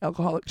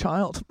alcoholic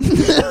child.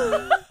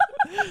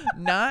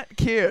 Not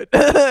cute.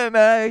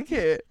 Not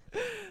cute.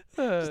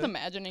 Just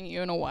imagining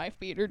you in a wife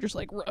beater, just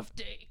like rough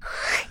day.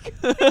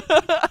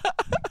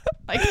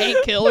 Like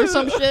Hank Hill or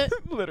some shit.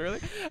 Literally.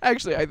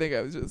 Actually, I think I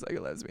was just like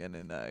a lesbian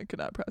and I could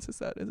not process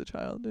that as a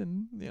child.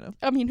 And, you know.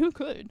 I mean, who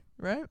could?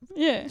 Right?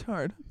 Yeah. It's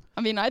hard.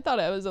 I mean, I thought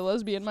I was a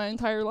lesbian my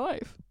entire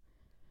life.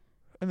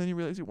 And then you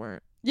realize you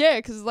weren't. Yeah,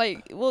 because,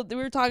 like, well, we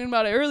were talking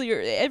about it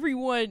earlier.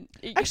 Everyone...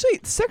 Actually,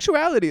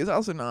 sexuality is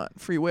also not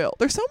free will.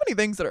 There's so many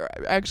things that are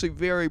actually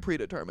very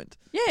predetermined.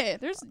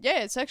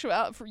 Yeah,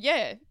 sexuality...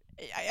 Yeah.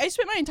 I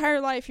spent my entire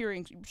life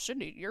hearing,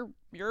 Cindy,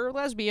 you're a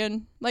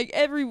lesbian. Like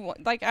everyone,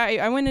 like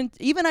I went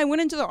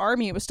into the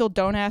army. It was still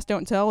don't ask,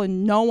 don't tell,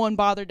 and no one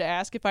bothered to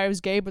ask if I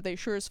was gay, but they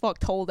sure as fuck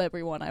told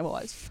everyone I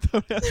was.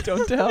 Don't ask,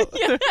 don't tell.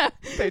 Yeah.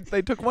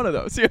 They took one of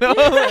those, you know.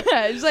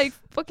 Yeah, it was like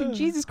fucking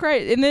Jesus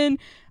Christ. And then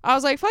I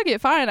was like, fuck it,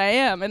 fine, I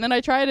am. And then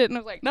I tried it, and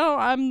I was like, no,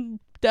 I'm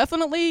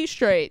definitely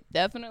straight.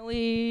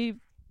 Definitely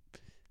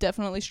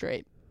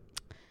straight.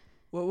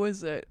 What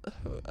was it?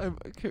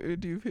 Do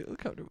you feel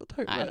comfortable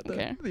talking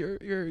about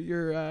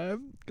your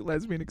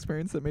lesbian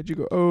experience that made you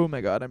go, oh my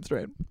god, I'm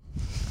straight?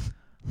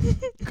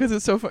 Because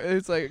it's so fun.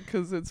 It's like,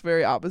 because it's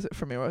very opposite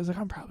for me. Where I was like,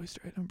 I'm probably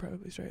straight.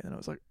 And I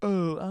was like,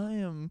 oh, I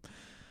am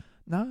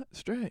not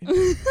straight.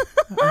 I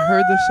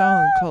heard this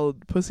song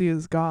called "Pussy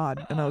Is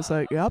God," and I was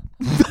like, yep.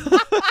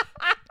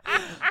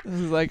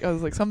 I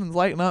was like, something's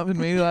lighting up in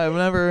me.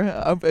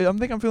 I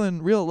think I'm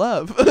feeling real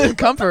love and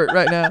comfort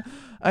right now.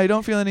 I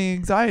don't feel any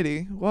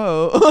anxiety.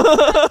 Whoa.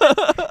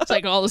 It's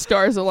like all the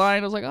stars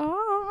aligned. I was like,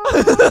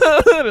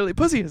 oh. Literally,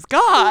 pussy is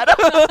God.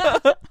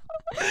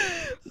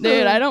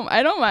 Dude, I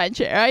don't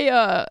mind.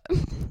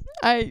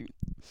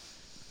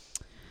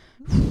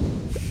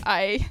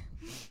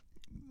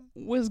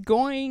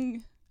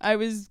 I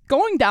was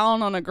going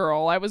down on a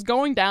girl. I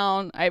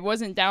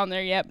wasn't down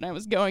there yet, but I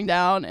was going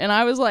down, and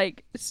I was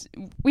like,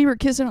 we were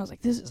kissing. I was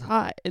like, this is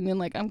hot. And then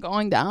like I'm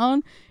going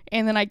down,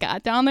 and then I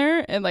got down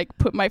there and like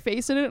put my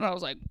face in it, and I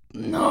was like,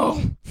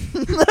 no.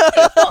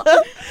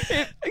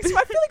 I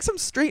feel like some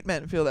straight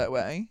men feel that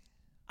way.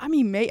 I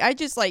mean, I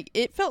just like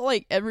it felt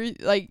like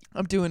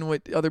I'm doing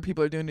what other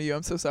people are doing to you.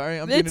 I'm so sorry.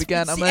 I'm doing it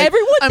again. I'm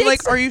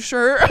like, are you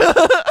sure?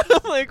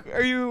 I'm like,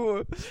 are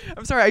you?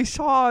 I'm sorry. I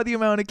saw the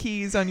amount of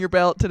keys on your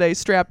belt today,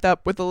 strapped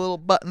up with a little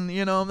button.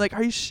 You know, I'm like,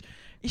 are you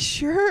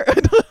sure?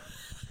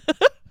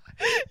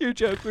 Your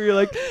joke where you're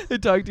like, they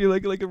talk to you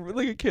like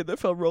a kid that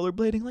fell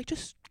rollerblading, like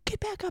just get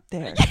back up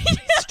there,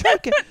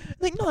 stroke it.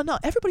 Like no,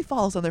 everybody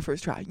falls on their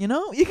first try. You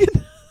know, you can.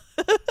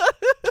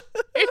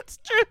 It's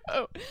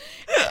true.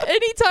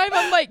 Anytime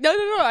I'm like, no,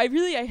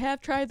 I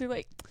have tried. They're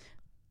like,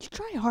 you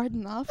try hard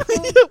enough?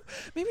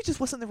 Maybe it just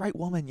wasn't the right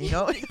woman, you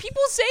know?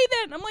 People say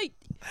that, and I'm like,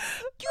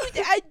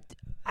 dude,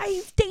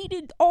 I've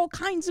dated all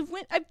kinds of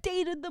women. I've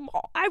dated them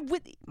all. My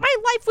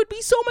life would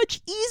be so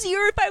much easier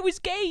if I was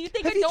gay. You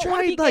think Have I you don't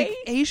want to be tried, like,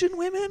 gay? Asian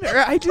women? Or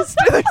I just...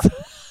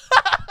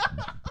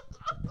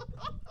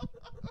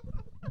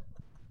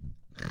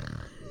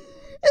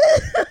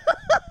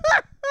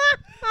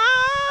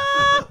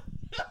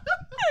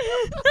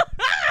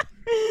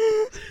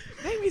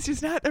 Maybe it's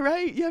just not the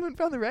right. You haven't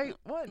found the right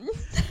one.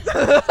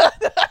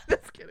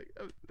 Just kidding.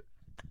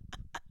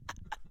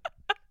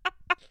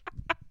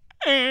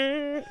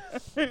 Dude,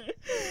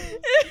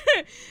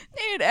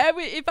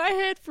 if I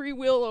had free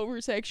will over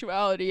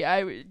sexuality,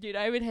 I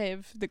would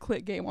have the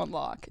clit game on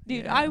lock.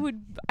 Dude, Yeah. I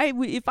would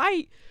if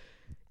I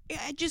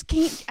just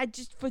can't.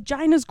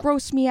 Vaginas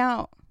gross me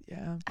out.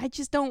 Yeah. I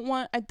don't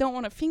want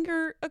to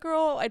finger a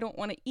girl. I don't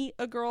want to eat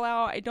a girl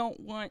out. I don't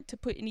want to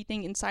put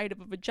anything inside of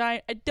a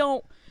vagina. I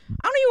don't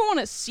even want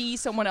to see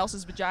someone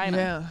else's vagina.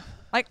 Yeah.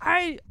 Like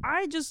I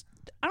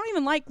don't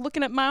even like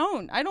looking at my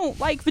own. I don't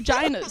like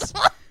vaginas.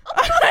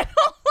 I don't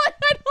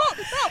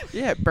know.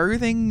 Yeah,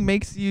 birthing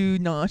makes you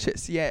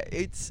nauseous. Yeah,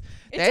 It's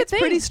a that's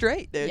pretty thing.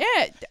 straight, dude.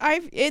 Yeah,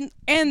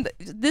 and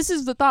this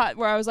is the thought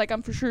where I was like,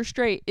 I'm for sure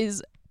straight.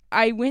 Is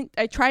I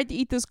tried to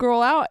eat this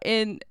girl out,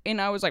 and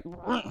I was like,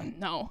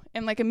 no,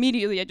 and like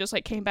immediately I just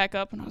like came back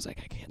up, and I was like,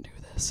 I can't do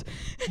this.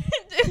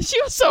 And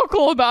she was so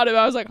cool about it.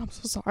 I was like, I'm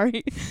so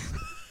sorry.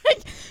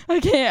 I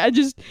can't.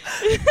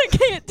 I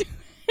can't do.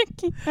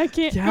 I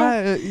can't.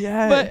 Yeah,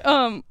 yeah. But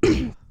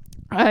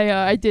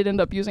I did end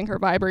up using her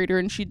vibrator,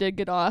 and she did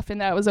get off, and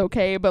that was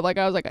okay. But like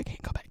I was like, I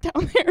can't go back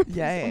down there.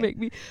 Yeah. It'll make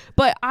me.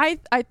 But I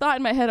thought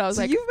in my head, I was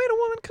so like, you've made a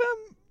woman come?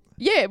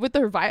 yeah, with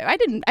her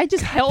I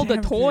just held a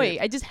damn, toy. dude.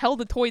 I just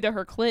held a toy to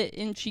her clit,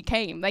 and she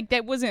came. Like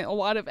that wasn't a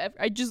lot of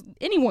effort.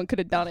 Anyone could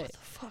have done it.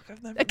 Fuck,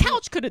 I've never. A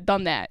couch could have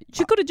done that.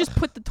 She could have just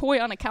put the toy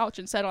on a couch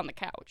and sat on the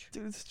couch.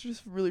 Dude, it's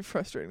just really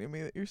frustrating to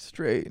me that you're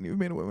straight and you've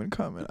made a woman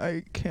come and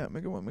I can't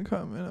make a woman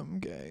come and I'm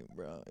gay,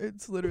 bro.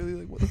 It's literally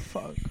like, what the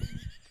fuck?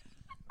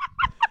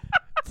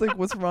 It's like,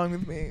 what's wrong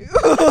with me?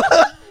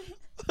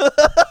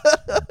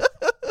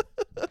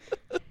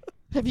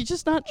 Have you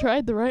just not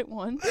tried the right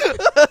one?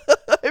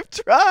 I've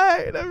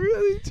tried. I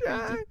really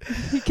tried.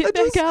 You get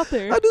I back out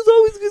there. I just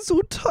always get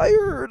so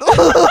tired.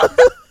 What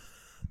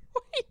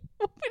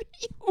do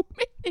you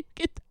mean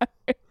get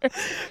tired?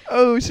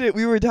 Oh shit,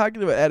 we were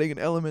talking about adding an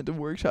element of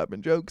workshop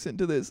and jokes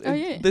into this. Oh, And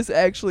yeah. this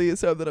actually is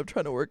something that I'm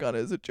trying to work on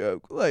as a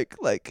joke. Like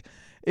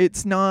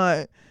it's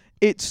not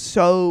it's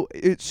so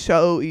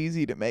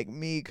easy to make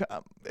me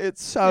come.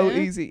 It's so Yeah.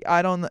 easy.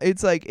 I don't know.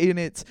 It's like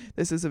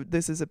this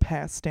is a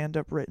past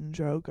stand-up written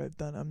joke I've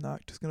done. I'm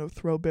not just going to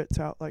throw bits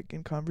out like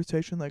in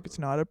conversation, like it's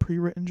not a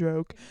pre-written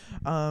joke.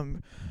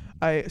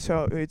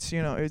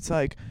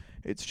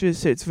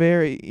 It's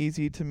very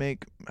easy to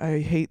make. I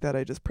hate that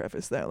I just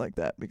preface that like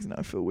that because now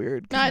I feel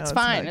weird. 'cause No, now it's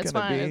fine. not It's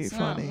gonna fine. be It's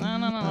funny.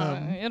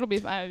 no. It'll be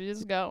fine.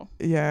 Just go.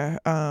 Yeah.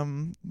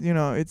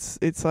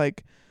 It's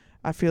like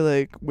I feel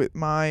like with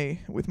my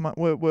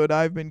what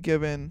I've been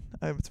given,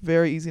 it's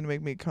very easy to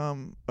make me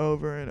come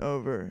over and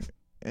over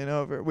and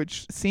over,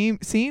 which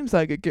seems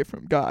like a gift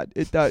from God.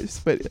 It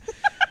does, but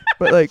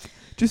like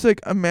just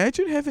like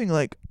imagine having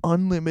like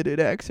unlimited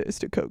access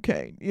to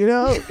cocaine. You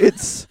know,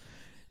 it's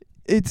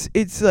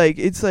like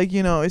it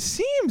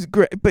seems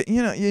great, but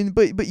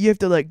but you have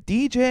to like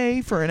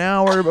DJ for an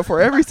hour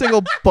before every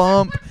single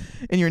bump,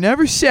 and you're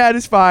never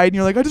satisfied, and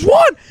you're like, I just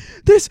want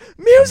this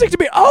music to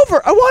be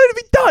over. I want it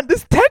to be done.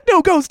 This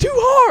techno goes too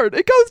hard.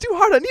 It goes too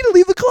hard. I need to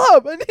leave the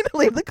club.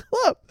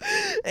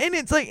 And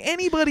it's like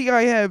anybody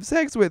I have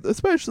sex with,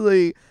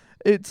 especially,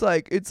 it's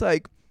like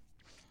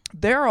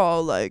they're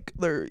all like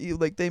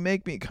they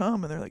make me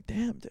come and they're like,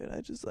 damn dude,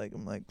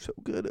 I'm like so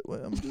good at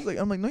what I'm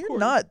like no you're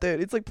not, dude.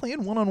 It's like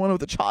playing one-on-one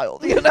with a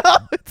child, you know.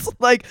 It's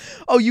like,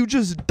 oh, you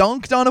just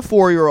dunked on a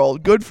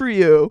 4-year-old, good for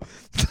you.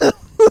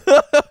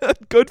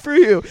 Good for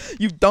you.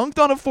 You've dunked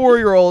on a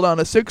 4-year-old on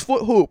a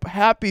 6-foot hoop,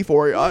 happy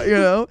for you, you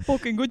know.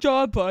 Fucking good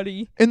job,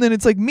 buddy. And then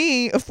it's like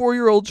me, a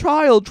 4-year-old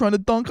child, trying to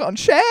dunk on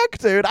Shaq,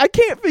 dude. I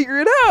can't figure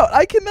it out.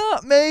 I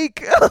cannot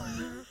make a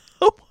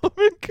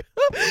woman come.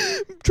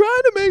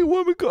 Trying to make a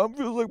woman come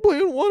feels like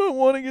playing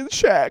one-on-one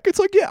against Shaq. It's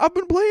like, yeah, I've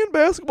been playing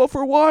basketball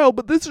for a while,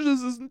 but this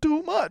just isn't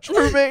too much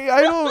for me.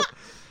 I don't.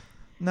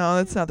 No,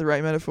 that's not the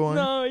right metaphor.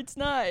 No, it's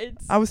not.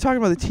 I was talking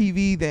about the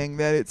TV thing,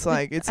 that it's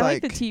like I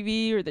like the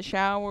TV or the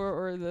shower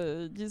or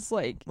the just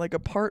like a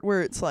part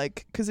where it's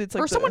like, because it's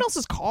like or someone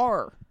else's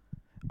car.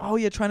 Oh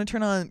yeah, trying to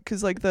turn on,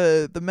 because like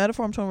the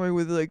metaphor I'm talking about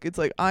with, like, it's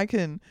like I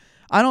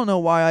don't know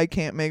why I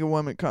can't make a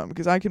woman come,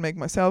 because I can make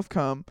myself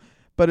come,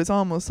 but it's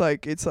almost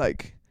like it's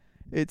like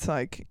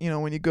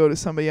when you go to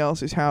somebody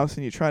else's house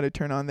and you try to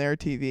turn on their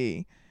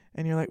TV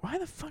and you're like, why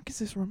the fuck is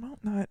this remote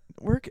not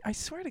work? I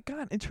swear to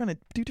God, it's trying to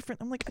do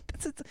different. I'm like,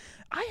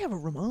 I have a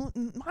remote,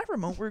 and my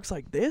remote works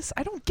like this.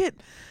 I don't get,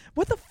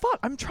 what the fuck?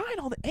 I'm trying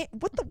all the,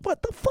 what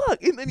the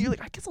fuck? And then you're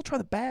like, I guess I'll try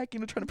the back,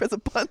 trying to press the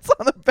buttons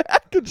on the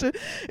back and shit.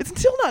 It's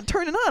still not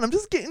turning on. I'm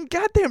just getting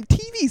goddamn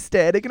TV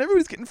static, and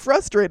everybody's getting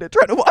frustrated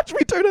trying to watch me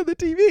turn on the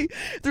TV.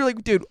 They're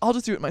like, dude, I'll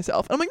just do it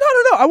myself. And I'm like,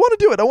 no, I want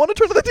to do it. I want to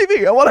turn on the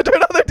TV. I want to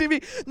turn on the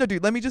TV. No,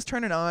 dude, let me just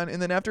turn it on, and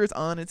then after it's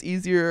on, it's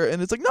easier.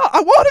 And it's like, no,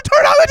 I want to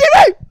turn on the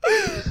TV.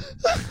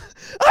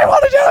 I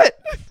want to do it.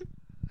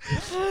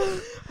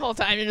 Whole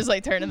time you're just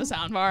like turning the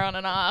sound bar on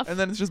and off. And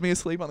then it's just me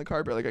asleep on the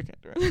carpet, like I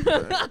can't do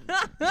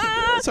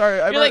it. Sorry,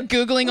 you're like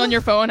Googling on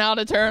your phone how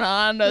to turn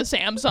on a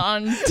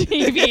Samsung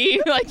TV.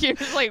 Like you're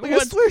just like, I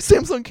swear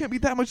Samsung can't be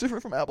that much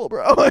different from Apple,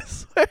 bro. I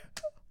swear.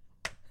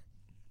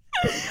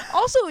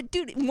 Also,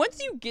 dude,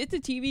 once you get the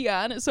TV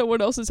on at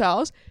someone else's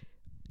house,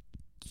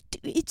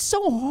 it's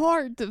so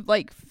hard to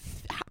like.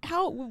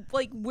 How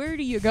like where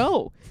do you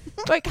go?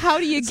 Like how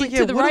do you get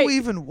to the what right? do we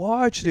even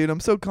watch, dude? I'm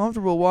so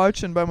comfortable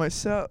watching by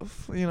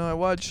myself. I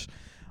watch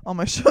all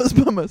my shows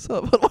by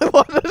myself. How do I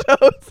watch the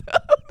shows?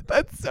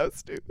 That's so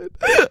stupid.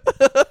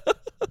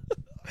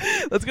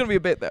 That's gonna be a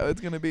bit though.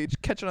 It's gonna be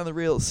catching on the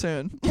reels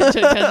soon. Catch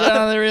it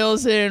on the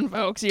reels soon,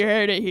 folks. You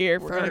heard it here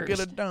We're first. gonna get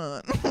it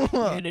done.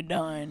 Get it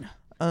done.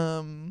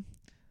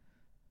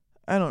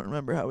 I don't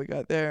remember how we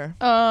got there.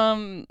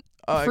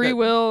 Free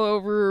will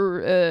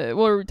over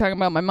we were talking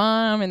about my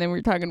mom, and then we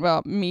were talking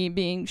about me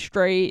being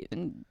straight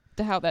and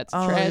how that's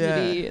a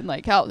tragedy, and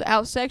like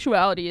how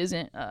sexuality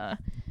isn't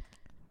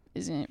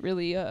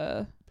really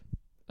a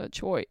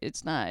choice.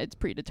 It's not. It's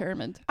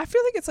predetermined. I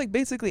feel like it's like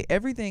basically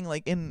everything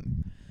like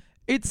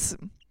it's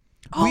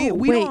we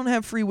wait. don't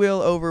have free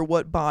will over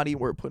what body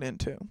we're put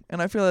into.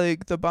 And I feel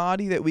like the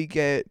body that we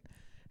get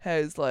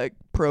has like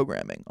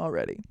programming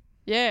already.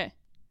 Yeah.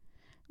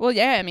 Well,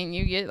 yeah, I mean,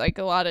 you get like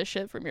a lot of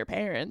shit from your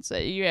parents.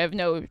 You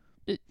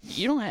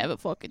don't have a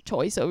fucking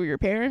choice over your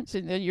parents,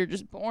 and then you're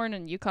just born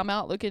and you come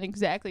out looking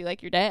exactly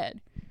like your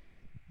dad.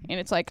 And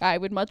it's like, I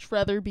would much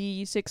rather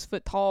be 6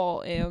 foot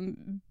tall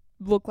and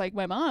look like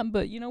my mom,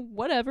 but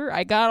whatever.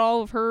 I got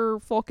all of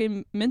her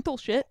fucking mental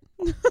shit.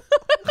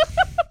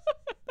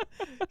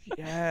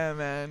 Yeah,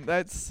 man.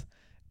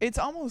 It's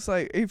almost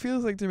like, it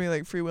feels like to me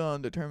like free will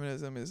and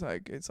determinism is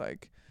like, it's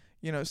like,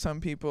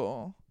 some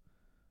people,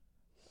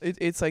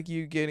 it's like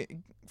you get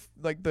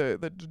like the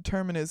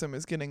determinism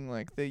is getting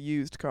like the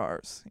used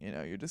cars.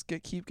 You just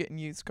keep getting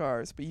used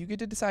cars, but you get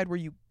to decide where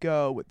you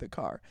go with the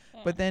car.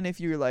 Yeah. But then if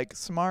you're like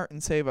smart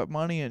and save up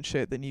money and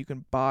shit, then you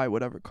can buy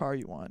whatever car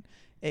you want,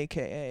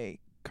 aka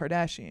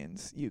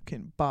Kardashians. You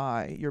can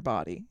buy your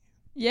body.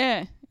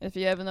 Yeah, if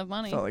you have enough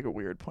money. Felt like a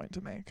weird point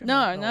to make. No,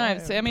 I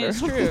mean it's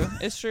true.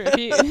 It's true.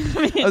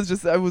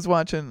 I was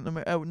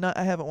watching.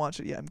 I haven't watched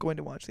it yet. I'm going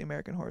to watch the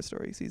American Horror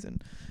Story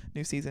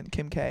new season.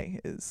 Kim K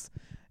is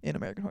in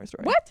American Horror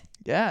Story. What?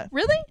 Yeah.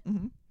 Really?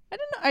 Mm-hmm. I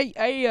don't know.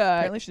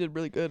 Apparently she did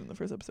really good in the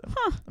first episode.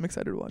 Huh. I'm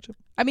excited to watch it.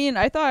 I mean,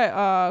 I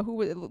thought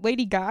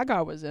Lady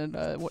Gaga was in.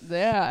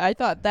 I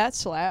thought that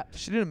slapped.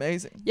 She did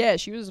amazing. Yeah,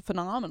 she was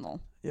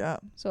phenomenal. Yeah.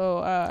 So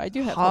I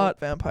do have hot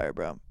vampire,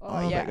 bro.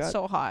 Oh yeah, my God.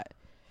 so hot,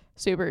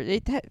 super.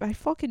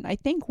 I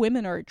think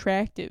women are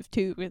attractive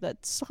too.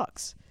 That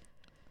sucks.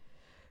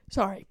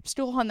 Sorry,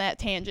 still on that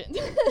tangent.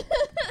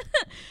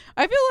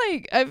 I feel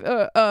like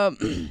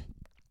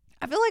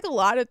I feel like a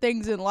lot of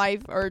things in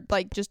life are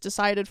like just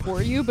decided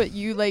for you, but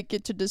you like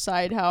get to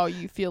decide how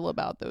you feel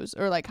about those,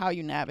 or like how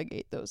you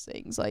navigate those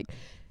things. Like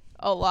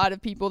a lot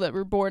of people that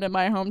were born in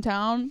my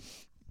hometown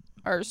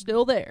are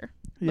still there.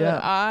 Yeah.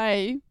 But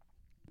I,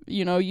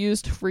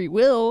 used free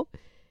will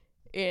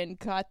and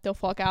got the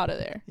fuck out of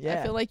there. Yeah.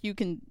 I feel like you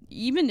can,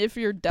 even if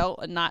you're dealt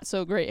a not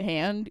so great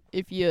hand,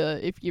 if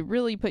you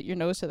really put your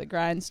nose to the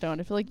grindstone,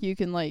 I feel like you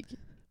can like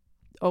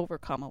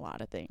overcome a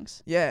lot of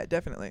things. Yeah,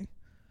 definitely.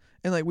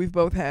 And like we've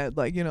both had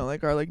like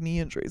like our like knee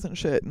injuries and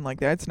shit, and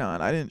like I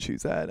didn't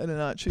choose that. I did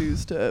not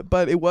choose to,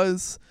 but it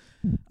was,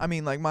 I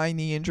mean, like my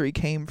knee injury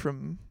came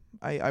from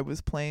I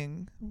was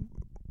playing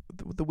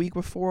the week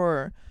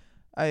before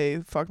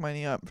I fucked my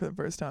knee up for the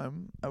first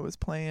time. I was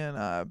playing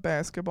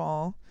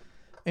basketball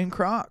in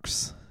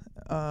Crocs.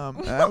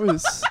 That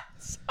was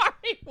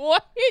Sorry,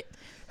 what?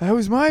 That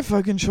was my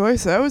fucking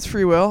choice. That was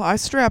free will. I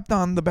strapped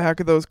on the back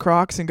of those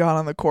Crocs and got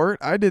on the court.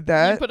 I did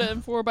that. You put it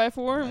in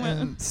 4x4 and went.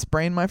 And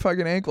sprained my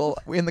fucking ankle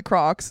in the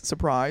Crocs.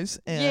 Surprise.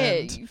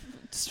 And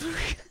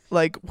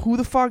like, who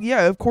the fuck?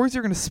 Yeah, of course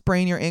you're going to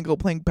sprain your ankle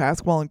playing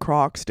basketball in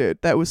Crocs,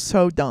 dude. That was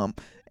so dumb.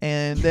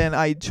 And then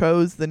I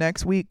chose the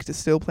next week to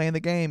still play in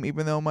the game,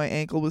 even though my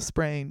ankle was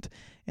sprained.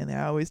 And they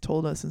always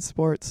told us in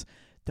sports,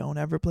 don't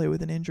ever play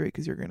with an injury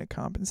because you're going to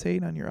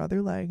compensate on your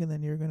other leg and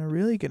then you're going to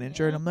really get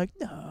injured. I'm like,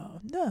 no,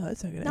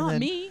 that's not going to Not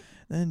me.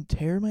 Then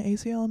tear my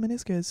ACL and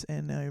meniscus,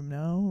 and I'm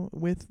now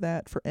with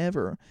that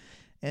forever.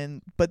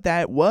 But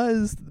that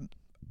was,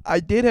 I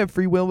did have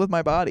free will with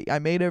my body. I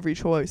made every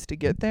choice to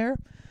get there.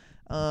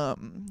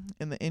 And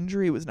the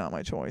injury was not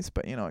my choice,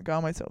 but I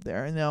got myself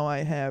there. And now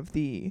I have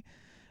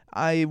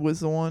I was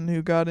the one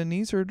who got a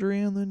knee surgery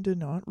and then did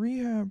not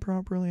rehab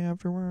properly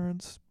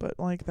afterwards. But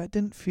like that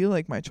didn't feel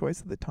like my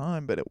choice at the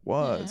time, but it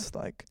was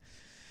like.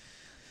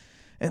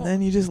 And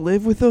then you just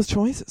live with those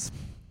choices.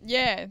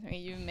 Yeah, I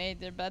mean, you made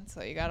their bed,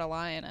 so you gotta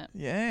lie in it.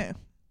 Yeah.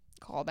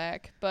 Call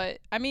back, but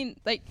I mean,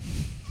 like,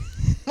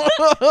 why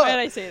did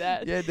I say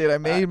that? Yeah, dude, I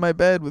made my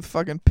bed with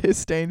fucking piss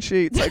stained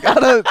sheets.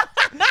 I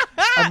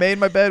made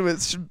my bed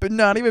with, but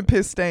not even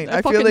piss stained.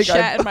 I feel fucking like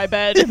shat in my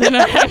bed, and then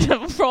I had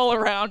to roll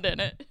around in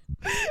it.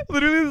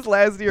 Literally this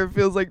last year it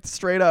feels like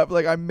straight up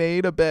like I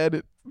made a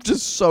bed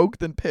just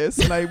soaked in piss,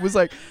 and I was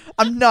like,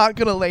 I'm not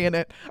gonna lay in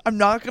it. I'm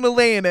not gonna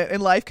lay in it.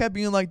 And life kept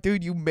being like,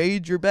 dude, you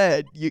made your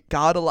bed. You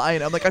gotta lie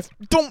in it. I'm like, I'm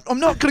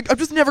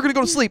just never gonna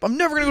go to sleep. I'm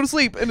never gonna go to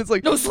sleep. And it's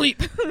like, No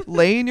sleep.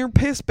 lay in your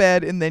piss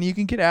bed and then you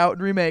can get out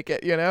and remake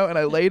it, you know? And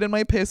I laid in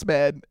my piss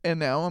bed and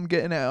now I'm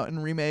getting out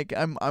and remake.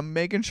 I'm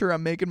making sure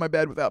I'm making my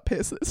bed without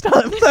piss this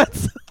time.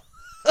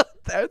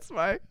 That's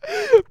my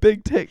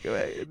big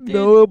takeaway. Dude.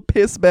 No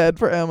piss bed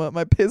for Emma.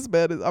 My piss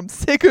bed is, I'm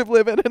sick of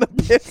living in a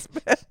piss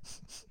bed.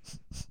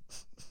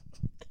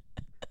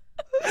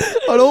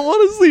 I don't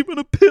want to sleep in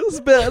a piss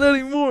bed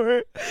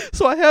anymore.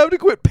 So I have to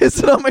quit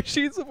pissing on my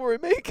sheets before I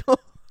make them.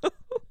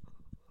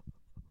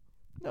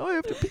 Now I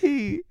have to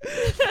pee.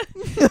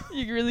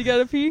 You really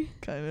gotta pee?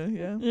 Kinda,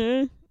 yeah.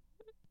 Yeah.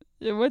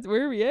 Yeah.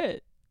 Where are we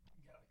at?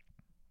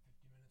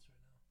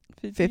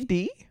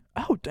 50?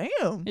 Oh,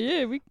 damn.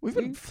 Yeah, We've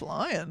been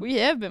flying. we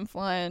have been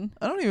flying.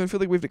 I don't even feel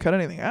like we have to cut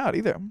anything out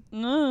either.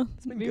 No,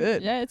 It's been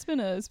good. Yeah, it's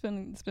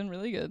been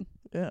really good.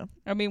 Yeah.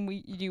 I mean,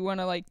 do you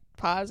want to like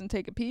pause and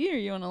take a pee, or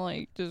you want to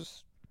like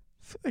just?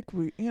 I feel like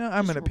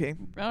I'm Just gonna pee.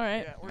 All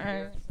right. Yeah, we're all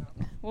here,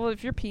 right. Well,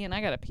 if you're peeing,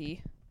 I gotta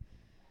pee.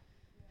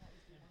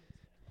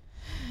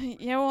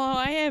 Yeah, well,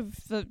 I've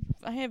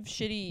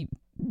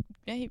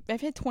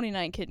had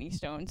 29 kidney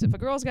stones. If a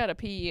girl's got to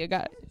pee,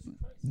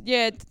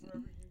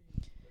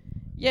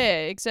 yeah,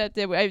 except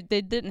that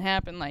they didn't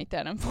happen like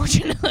that,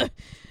 unfortunately.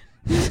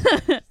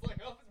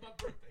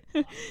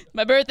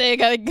 My birthday, I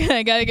gotta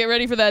get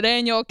ready for that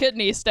annual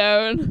kidney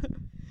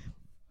stone.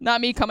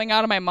 Not me coming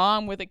out of my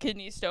mom with a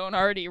kidney stone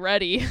already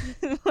ready.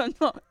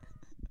 Fucking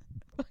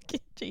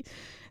jeez.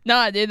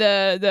 Nah, dude,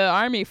 the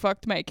army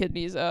fucked my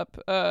kidneys up.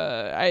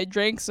 I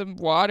drank some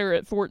water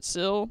at Fort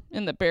Sill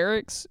in the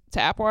barracks,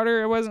 tap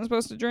water I wasn't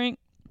supposed to drink.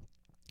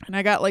 And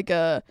I got like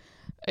a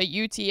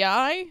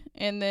UTI,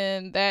 and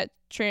then that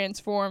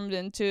transformed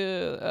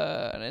into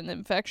an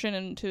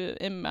infection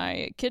in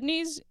my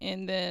kidneys,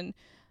 and then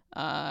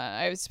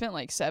I spent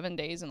like 7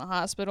 days in the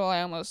hospital.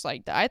 I almost I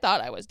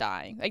thought I was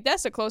dying. Like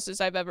that's the closest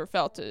I've ever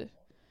felt to.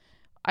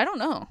 I don't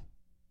know.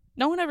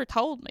 No one ever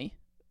told me.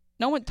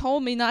 No one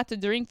told me not to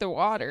drink the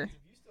water.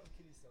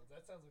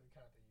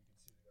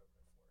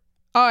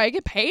 Oh, I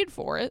get paid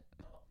for it.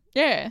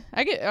 Yeah,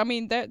 I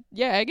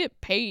get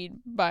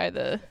paid by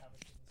the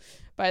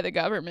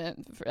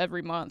government for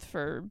every month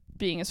for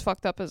being as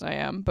fucked up as I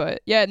am.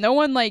 But yeah, no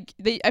one I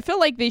feel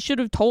like they should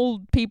have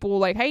told people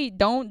like, hey,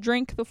 don't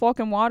drink the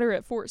fucking water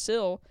at Fort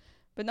Sill.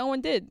 But no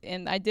one did,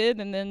 and I did,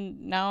 and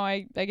then now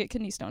I get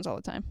kidney stones all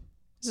the time.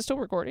 Is it still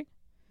recording?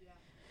 Yeah.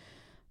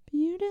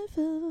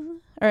 Beautiful. All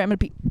right, I'm gonna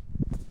pee.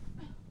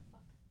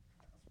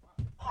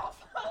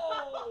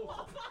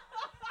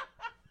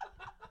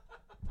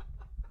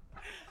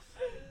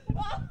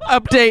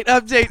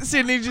 Update.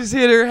 Sydney just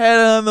hit her head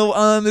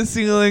on the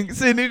ceiling.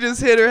 Sydney just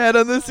hit her head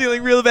on the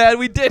ceiling real bad.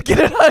 We did get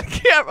it on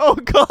camera. Oh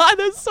god,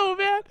 that's so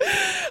bad.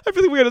 I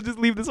feel like we gotta just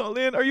leave this all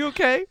in. Are you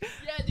okay?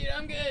 Yeah, dude,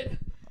 I'm good.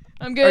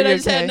 I'm good. I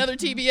just had another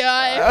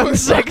TBI.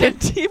 Second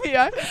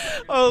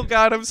TBI. Oh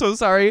god, I'm so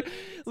sorry.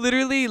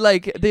 Literally,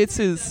 like this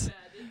is.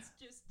 It's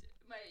just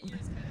my ears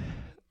kind of.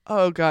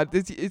 Oh god,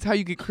 this is how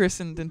you get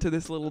christened into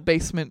this little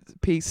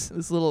basement piece.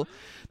 This little.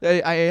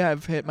 I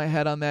have hit my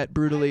head on that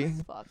brutally.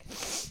 Fuck.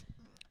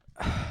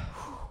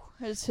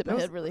 I just hit my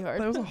head really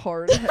hard. That was a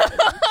hard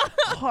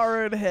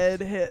head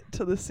hit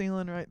to the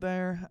ceiling right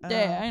there.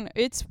 Yeah, I know.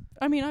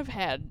 I've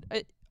had.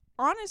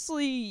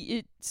 Honestly,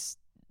 it's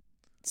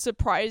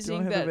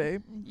surprising do you wanna that. have a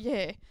vape?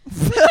 Yeah.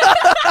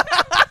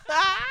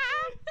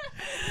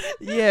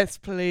 Yes,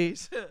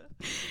 please.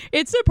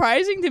 It's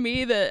surprising to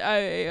me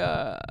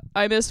that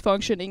I'm as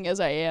functioning as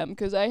I am,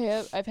 because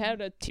I've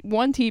had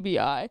one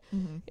TBI,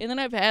 and then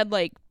I've had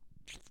like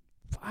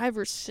 5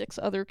 or 6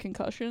 other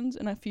concussions,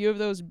 and a few of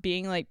those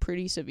being like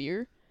pretty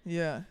severe.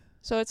 Yeah.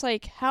 So it's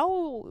like,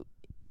 how.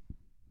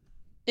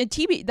 And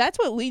that's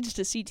what leads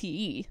to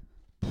CTE.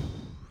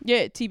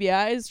 Yeah,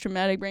 TBIs,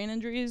 traumatic brain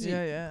injuries.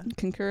 Yeah.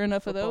 Concur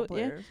enough Football of those.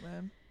 players,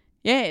 man.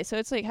 Yeah, so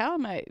it's like, how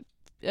am I?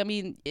 I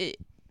mean,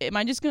 am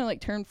I just gonna like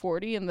turn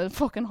 40 and the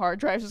fucking hard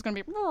drive's just gonna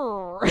be?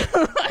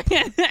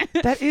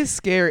 That is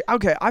scary.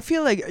 Okay, I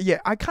feel like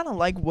I kind of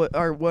like what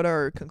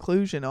our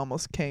conclusion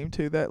almost came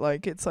to, that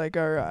like it's like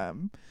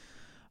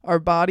our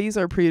bodies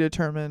are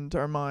predetermined,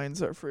 our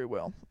minds are free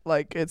will.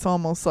 Like it's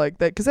almost like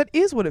that, because that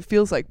is what it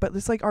feels like. But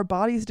it's like our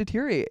bodies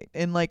deteriorate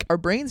and like our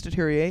brains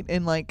deteriorate,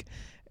 and like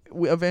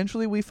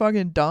eventually we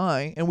fucking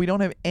die, and we don't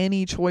have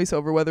any choice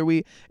over whether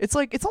we. It's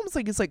almost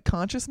like it's like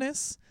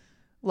consciousness.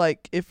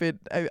 like if it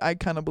I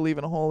kind of believe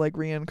in a whole like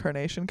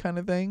reincarnation kind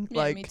of thing. Yeah,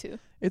 like me too.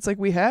 it's like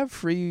we have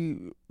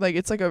free, like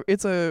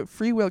it's a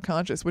free will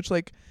conscious, which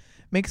like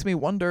makes me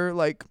wonder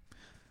like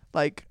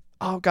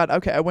oh god,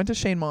 okay, I went to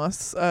Shane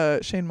Moss.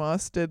 Shane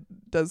Moss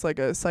does like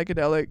a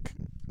psychedelic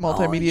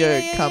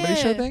multimedia comedy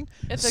show thing.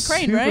 It's a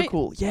Crane, Super right?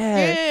 cool.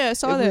 Yeah, I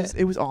saw that.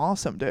 It was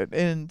awesome, dude.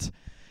 And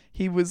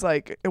he was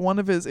like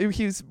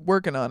he's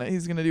working on it.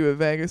 He's gonna do a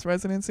Vegas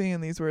residency,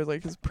 and these were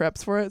like his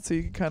preps for it. So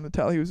you could kind of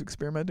tell he was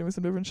experimenting with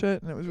some different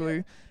shit, and it was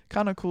really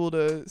kind of cool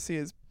to see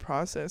his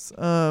process.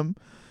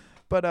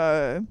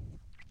 But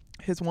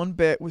his one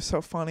bit was so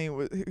funny.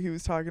 He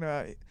was talking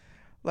about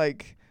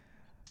like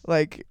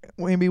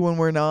maybe when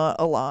we're not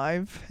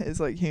alive as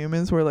like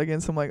humans, we're like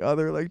in some like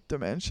other like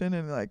dimension,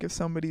 and like if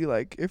somebody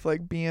like if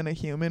like being a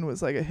human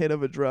was like a hit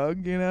of a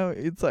drug, you know,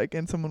 it's like,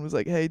 and someone was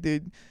like, hey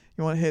dude,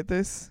 you want to hit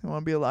this, you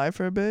want to be alive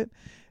for a bit,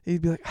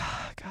 he'd be like,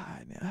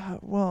 god,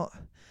 well,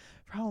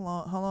 for how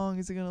long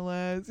is it gonna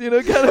last, you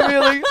know, kind of be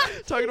like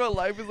talking about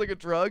life as like a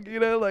drug, you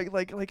know, like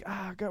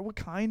god, what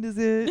kind is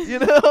it, you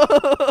know?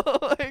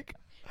 Like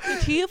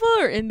Sativa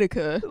or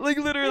indica? like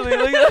literally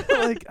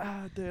like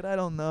dude, I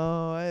don't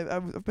know,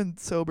 I've been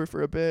sober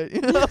for a bit,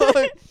 you know.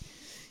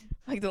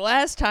 Like the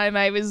last time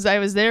I was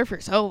there for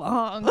so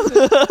long.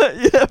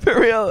 Yeah, for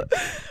real.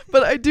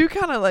 But I do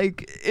kind of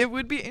like, it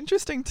would be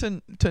interesting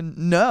to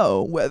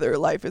know whether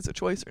life is a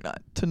choice or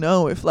not, to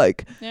know if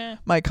like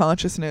my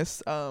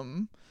consciousness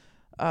oh,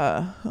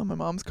 my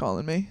mom's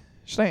calling me.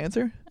 Should I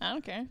answer? I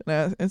don't care.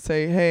 And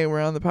say, hey,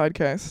 we're on the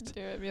podcast.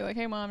 Do it. Be like,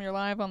 hey mom, you're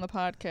live on the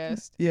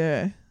podcast.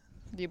 Yeah.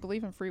 Do you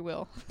believe in free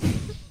will?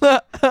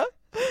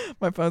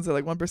 My phone's at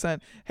like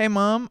 1%. Hey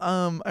mom,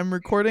 I'm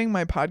recording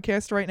my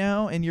podcast right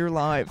now and you're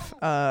live.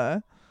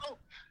 Oh,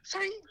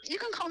 sorry, you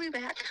can call me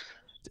back.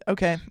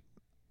 Okay.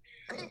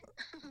 Bye.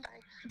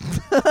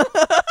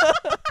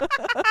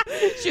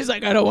 She's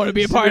like, I don't want to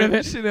be a part of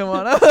it. She didn't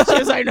want to. She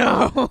was like,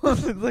 no.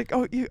 Like,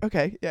 oh, you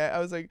okay? Yeah, I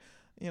was like,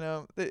 you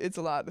know, it's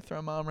a lot to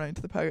throw mom right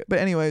into the pocket. But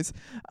anyways,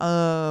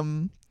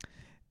 I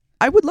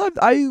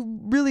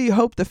really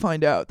hope to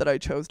find out that I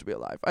chose to be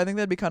alive. I think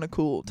that'd be kind of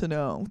cool to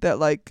know that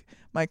like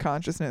my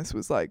consciousness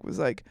was like,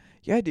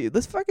 yeah, dude,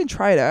 let's fucking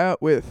try it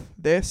out with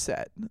this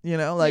set, you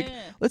know, like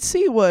let's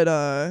see what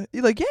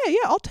you're like, yeah,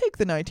 I'll take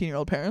the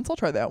 19-year-old parents, I'll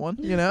try that one,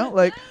 you know,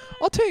 like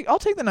I'll take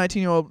the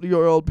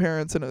 19-year-old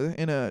parents in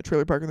a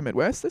trailer park in the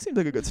Midwest. That seems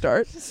like a good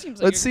start.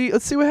 Let's see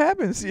what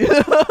happens. You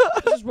know?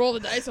 Just roll the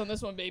dice on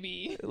this one,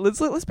 baby. Let's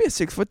be a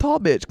 6-foot tall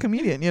bitch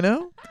comedian, you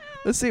know.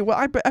 Let's see. Well,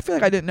 I feel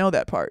like I didn't know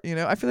that part, you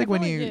know. I feel like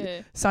when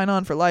you sign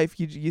on for life,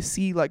 you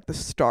see like the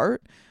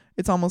start.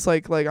 It's almost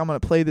like I'm gonna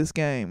play this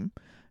game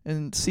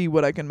and see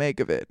what I can make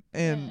of it.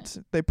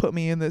 And they put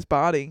me in this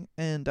body,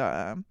 and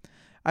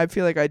I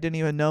feel like I didn't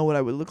even know what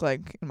I would look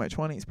like in my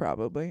 20s.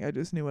 Probably, I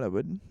just knew what I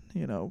would,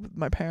 you know, with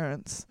my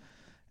parents.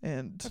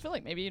 And I feel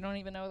like maybe you don't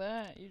even know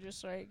that. You're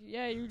just like,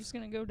 yeah, you're just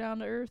gonna go down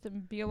to earth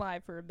and be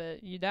alive for a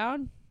bit. You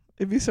down?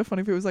 It'd be so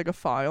funny if it was like a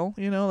file,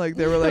 you know, like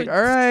they were like,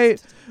 all right,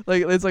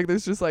 like it's like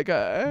there's just like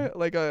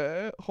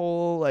a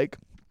whole like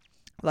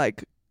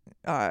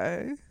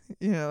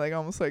you know, like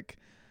almost like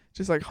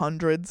just like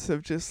hundreds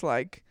of just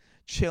like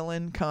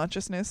chilling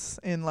consciousness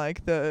in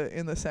like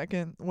in the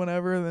second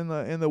whatever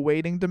in the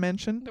waiting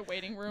dimension, the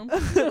waiting room.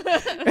 And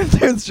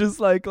there's just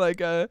like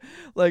a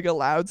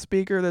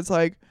loudspeaker that's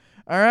like,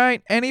 all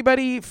right,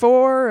 anybody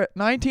for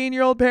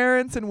 19-year-old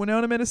parents in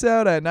Winona,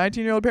 Minnesota?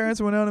 19-year-old parents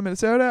in Winona,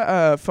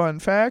 Minnesota. Fun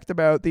fact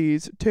about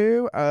these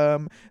two.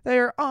 They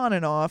are on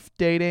and off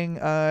dating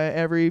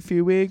every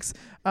few weeks.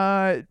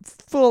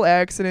 Full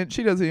accident.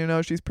 She doesn't even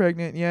know she's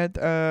pregnant yet.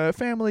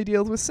 Family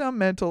deals with some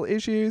mental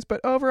issues,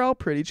 but overall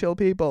pretty chill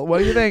people. What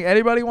do you think?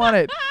 Anybody want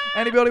it?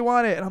 Anybody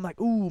want it? And I'm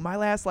like, ooh, my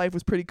last life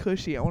was pretty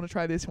cushy. I want to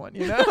try this one,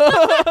 you know?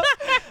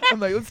 I'm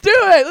like, let's do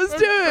it. Let's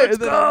do it. Let's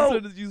and then go. all of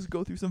a sudden you just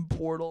go through some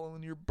portal and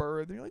then you're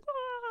birthed and you're like,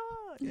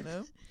 ah, you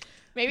know?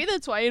 Maybe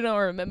that's why you don't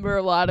remember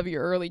a lot of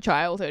your early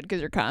childhood, because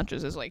your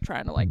conscious is like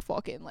trying to like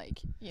fucking like,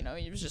 you know,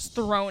 you was just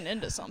thrown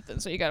into something,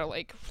 so you gotta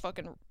like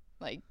fucking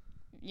like,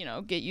 you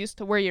know, get used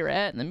to where you're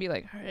at and then be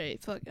like, all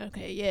right, fuck,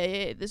 okay,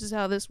 yeah, this is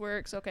how this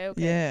works, okay.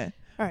 Yeah.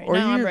 All right, Or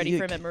now I'm you're- ready you-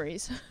 for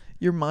memories.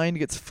 Your mind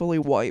gets fully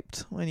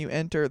wiped when you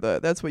enter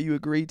that's what you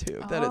agree to.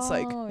 That it's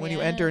like Oh, when you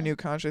enter a yeah. new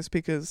conscious,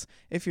 because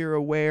if you're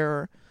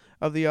aware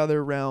of the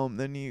other realm,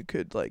 then you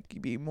could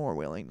like be more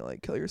willing to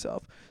like kill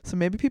yourself. So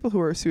maybe people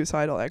who are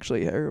suicidal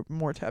actually are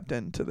more tapped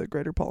into the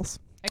greater pulse.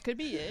 That could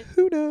be it.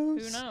 Who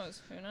knows?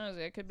 Who knows?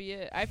 That could be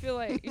it. I feel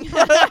like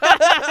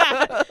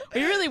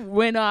we really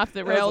went off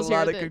the That was rails a here.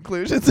 lot of that-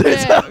 conclusions.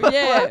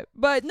 yeah.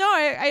 But no,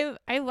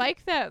 I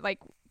like that, like,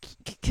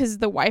 because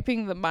the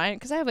wiping the mind,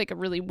 because I have like a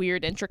really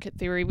weird, intricate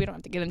theory. We don't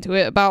have to get into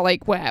it about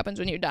like what happens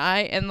when you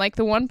die. And like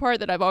the one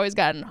part that I've always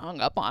gotten hung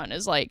up on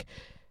is like,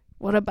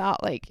 what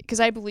about like, because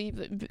I believe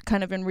that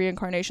kind of in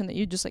reincarnation that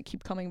you just like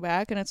keep coming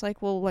back, and it's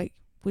like, well, like,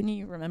 wouldn't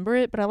you remember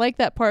it? But I like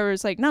that part where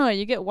it's like, no,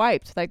 you get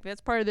wiped. Like that's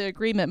part of the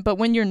agreement. But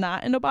when you're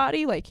not in a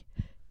body, like,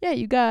 yeah,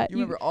 you You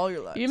remember all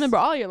your lives. You remember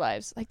all your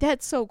lives. Like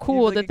that's so You have,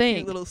 cool like, to a think.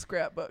 cute little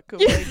scrapbook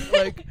of Yeah.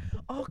 like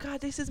Oh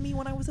God, this is me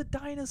when I was a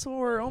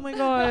dinosaur. Oh my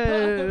God,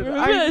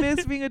 I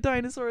miss being a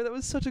dinosaur. That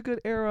was such a good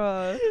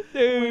era.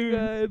 Dude. Oh my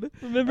God.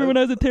 Remember when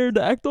I was a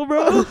pterodactyl,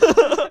 bro?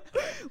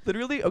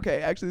 Literally,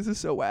 okay, actually this is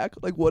so whack.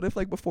 Like what if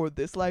like before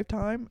this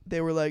lifetime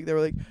they were like,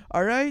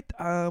 all right,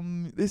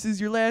 this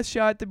is your last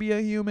shot to be a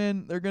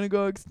human. They're gonna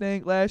go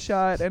extinct. Last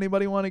shot.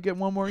 Anybody want to get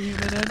one more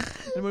human in?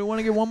 Anybody want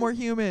to get one more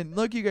human?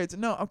 Look, you guys.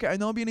 No, okay, I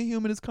know being a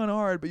human is kind of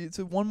hard, but it's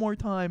one more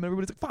time.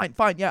 Everybody's like,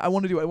 fine, yeah, I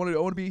want to do it. I want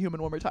to be a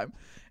human one more time.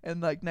 And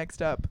like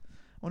next up,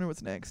 I wonder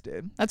what's next,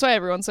 dude. That's why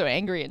everyone's so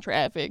angry in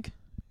traffic.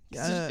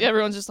 Yeah.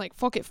 Everyone's just like,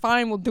 fuck it,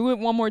 fine, we'll do it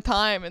one more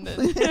time. And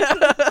then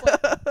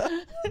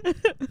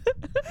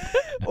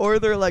Or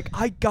they're like,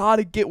 I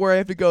gotta get where I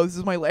have to go. This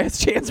is my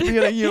last chance of being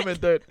a human,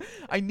 dude.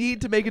 I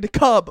need to make it a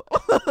cub.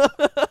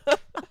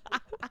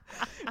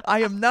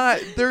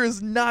 There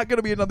is not going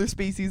to be another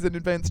species that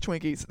invents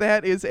Twinkies.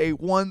 That is a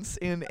once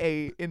in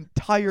a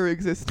entire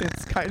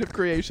existence kind of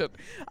creation.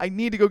 I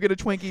need to go get a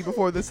Twinkie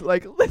before this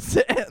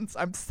ends.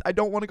 I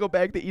don't want to go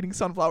back to eating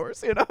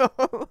sunflowers, you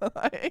know?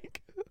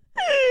 Like,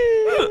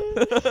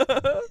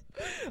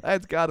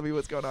 that's got to be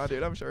what's going on,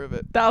 dude. I'm sure of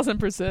it.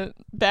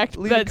 1000%.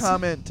 Leave a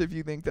comment if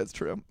you think that's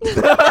true.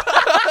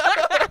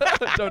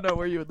 Don't know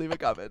where you would leave a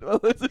comment.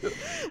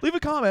 Leave a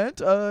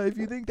comment if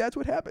you think that's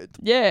what happened.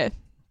 Yeah,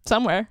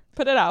 somewhere.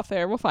 Put it out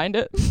there. We'll find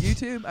it.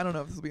 YouTube? I don't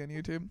know if this will be on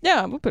YouTube.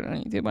 Yeah, we'll put it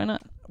on YouTube. Why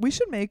not? We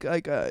should make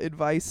like a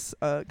advice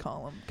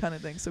column kind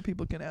of thing so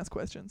people can ask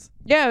questions.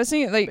 Yeah, I was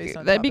thinking Based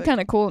on that'd be topic.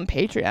 kind of cool in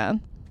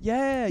Patreon.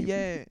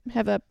 Yeah.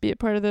 Have that be a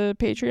part of the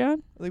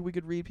Patreon. Like we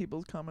could read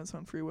people's comments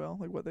on free will,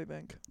 like what they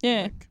think.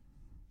 Yeah. Like,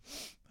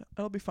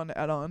 that'll be fun to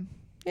add on.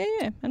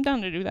 Yeah. I'm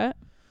down to do that.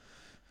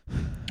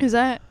 Is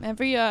that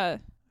every We done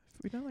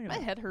like my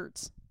head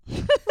hurts. we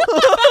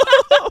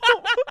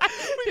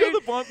got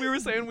the bump. We were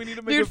saying we need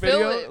to make a Dude,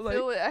 video.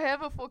 feel it. I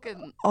have a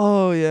fucking.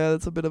 Oh yeah,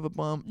 that's a bit of a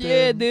bump.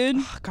 Yeah, dude.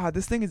 God,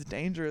 this thing is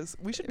dangerous.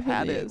 We should It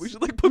pat really it. is. We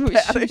should like put We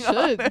padding should.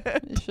 on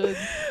it. We should.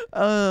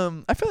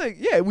 I feel like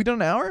we done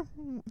an hour.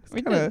 It's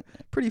We kind of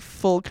pretty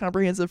full,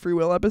 comprehensive free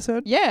will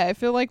episode. Yeah, I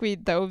feel like we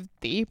dove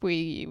deep.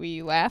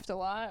 We laughed a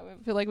lot.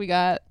 I feel like we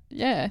got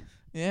Yeah,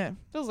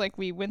 feels like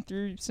we went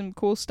through some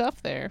cool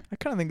stuff there. I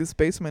kind of think this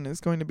basement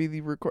is going to be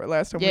the record.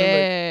 Last time we were like,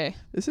 Yeah,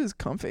 this is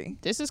comfy.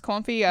 this is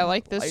comfy. I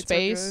like this Lights are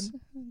space.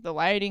 The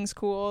lighting's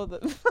cool.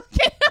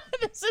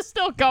 This is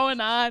still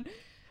going on.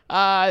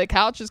 The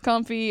couch is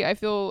comfy. I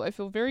feel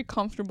very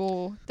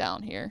comfortable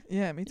down here.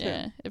 Yeah, me too.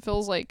 Yeah, it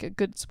feels like a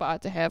good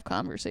spot to have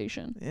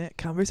conversation. Yeah,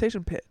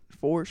 conversation pit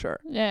for sure.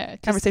 Yeah,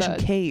 just, Conversation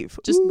cave.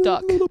 just Ooh.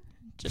 duck.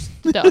 Just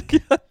duck.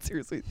 Yeah,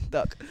 seriously,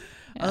 duck.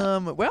 Yeah.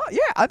 Well, yeah,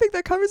 I think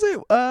that covers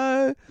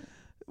it.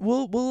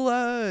 We'll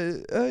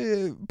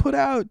put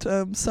out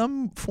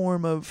some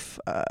form of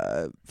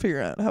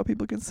figure out how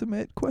people can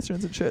submit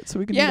questions and shit, so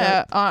we can do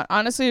Yeah, that.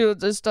 honestly,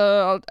 just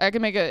I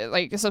can make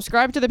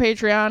subscribe to the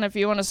Patreon if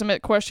you want to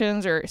submit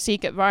questions or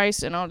seek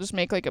advice, and I'll just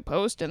make like a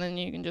post, and then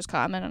you can just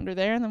comment under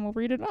there, and then we'll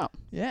read it out.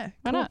 Yeah,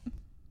 Why cool. not?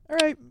 All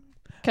right.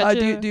 Catch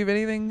Do ya you have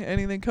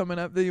anything coming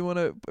up that you want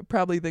to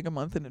probably think a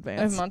month in a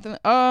advance? month in-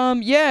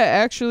 yeah,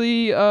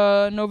 actually,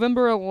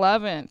 November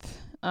 11th,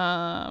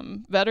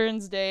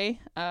 Veterans Day.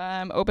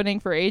 I'm opening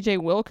for AJ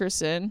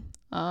Wilkerson.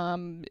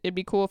 It'd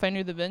be cool if I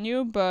knew the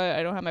venue, but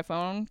I don't have my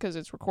phone because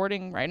it's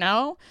recording right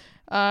now.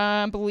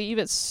 I believe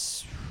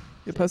it's.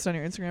 You'll post it on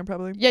your Instagram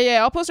probably.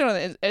 Yeah, I'll post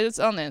it it's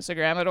on the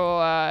Instagram.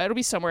 It'll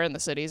be somewhere in the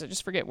cities. I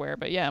just forget where,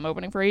 but yeah, I'm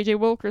opening for AJ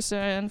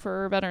Wilkerson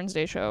for Veterans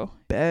Day show.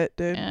 Bet,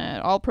 dude.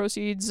 And all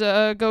proceeds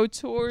go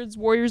towards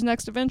Warriors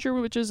Next Adventure,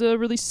 which is a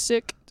really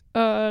sick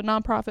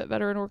nonprofit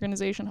veteran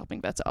organization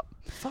helping vets out.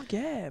 Fuck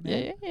yeah,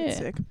 man. Yeah. That's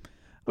sick.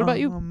 What about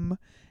you?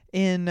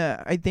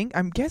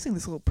 I'm guessing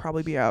this will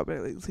probably be out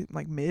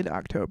like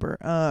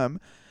mid-October.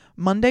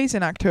 Mondays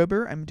in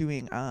October, I'm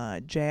doing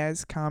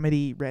jazz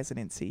comedy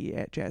residency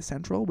at Jazz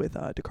Central with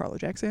DeCarlo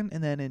Jackson,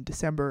 and then in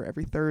December,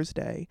 every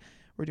Thursday,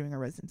 we're doing a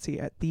residency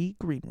at the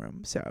Green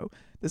Room. So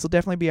this will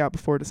definitely be out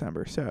before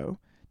December. So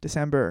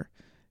December,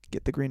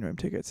 get the Green Room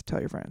tickets.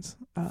 Tell your friends.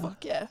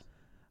 Fuck yeah.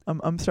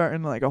 I'm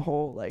starting like a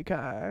whole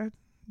jazz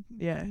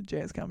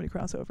comedy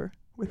crossover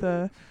with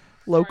a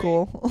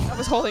local. I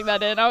was holding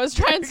that in. I was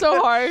trying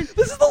so hard.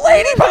 This is the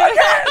lady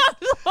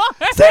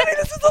podcast. Sandy,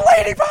 this is the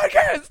lady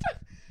podcast.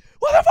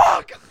 What the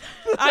fuck?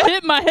 I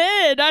hit my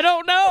head. I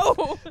don't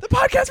know. The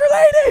podcast for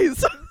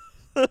ladies.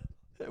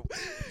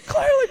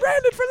 Clearly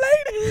branded for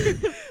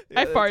ladies.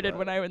 I farted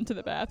when I went to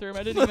the bathroom.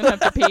 I didn't even have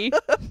to pee.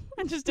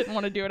 I just didn't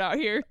want to do it out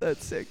here.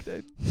 That's sick,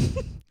 dude.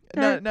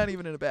 Not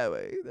even in a bad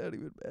way. Not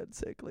even bad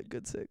sick, like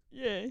good sick.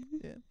 Yeah.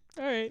 Yeah.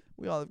 All right.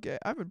 We all have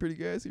I've been pretty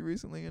gassy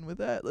recently, and with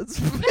that, let's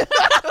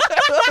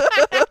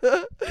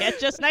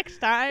Catch us next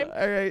time.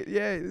 All right,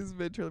 yeah, this has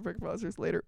been Trailer Park Monsters. Later.